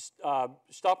to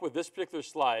stop with this particular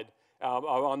slide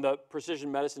on the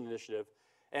Precision Medicine Initiative.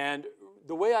 And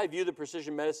the way I view the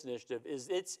Precision Medicine Initiative is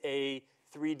it's a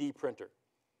 3D printer.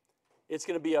 It's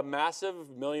going to be a massive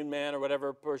million-man or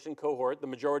whatever person cohort, the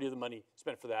majority of the money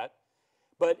spent for that.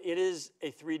 But it is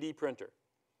a 3D printer.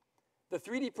 The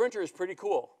 3D printer is pretty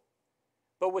cool.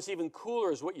 But what's even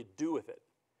cooler is what you do with it.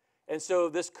 And so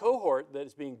this cohort that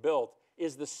is being built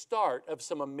is the start of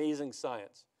some amazing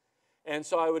science. And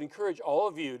so I would encourage all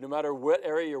of you, no matter what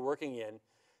area you're working in,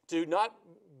 to not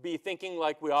be thinking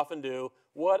like we often do,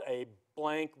 what a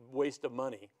blank waste of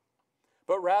money,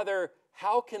 but rather,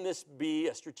 how can this be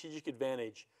a strategic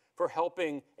advantage for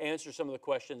helping answer some of the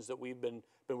questions that we've been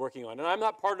working on? And I'm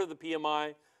not part of the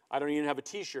PMI. I don't even have a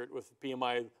T-shirt with the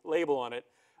PMI label on it.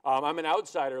 I'm an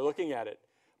outsider looking at it.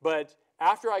 But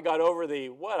after I got over the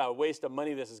what a waste of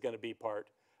money this is going to be part,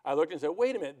 I looked and said,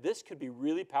 wait a minute, this could be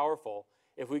really powerful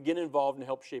if we get involved and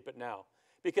help shape it now.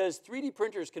 Because 3D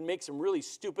printers can make some really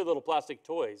stupid little plastic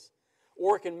toys,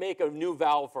 or it can make a new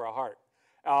valve for a heart.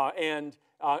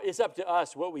 It's up to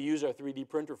us what we use our 3D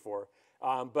printer for.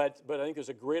 But I think there's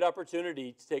a great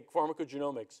opportunity to take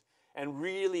pharmacogenomics and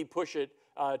really push it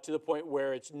to the point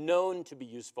where it's known to be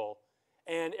useful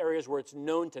and areas where it's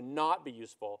known to not be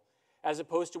useful, as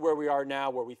opposed to where we are now,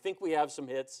 where we think we have some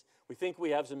hits, we think we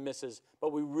have some misses,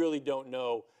 but we really don't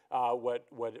know what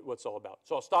it's all about.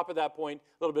 So I'll stop at that point,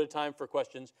 a little bit of time for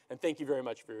questions, and thank you very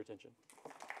much for your attention.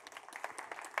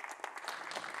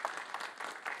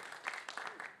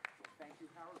 Thank you,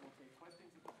 Howard. We'll take questions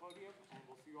at the podium, and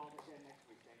we'll see you all again next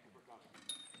week. Thank you for coming.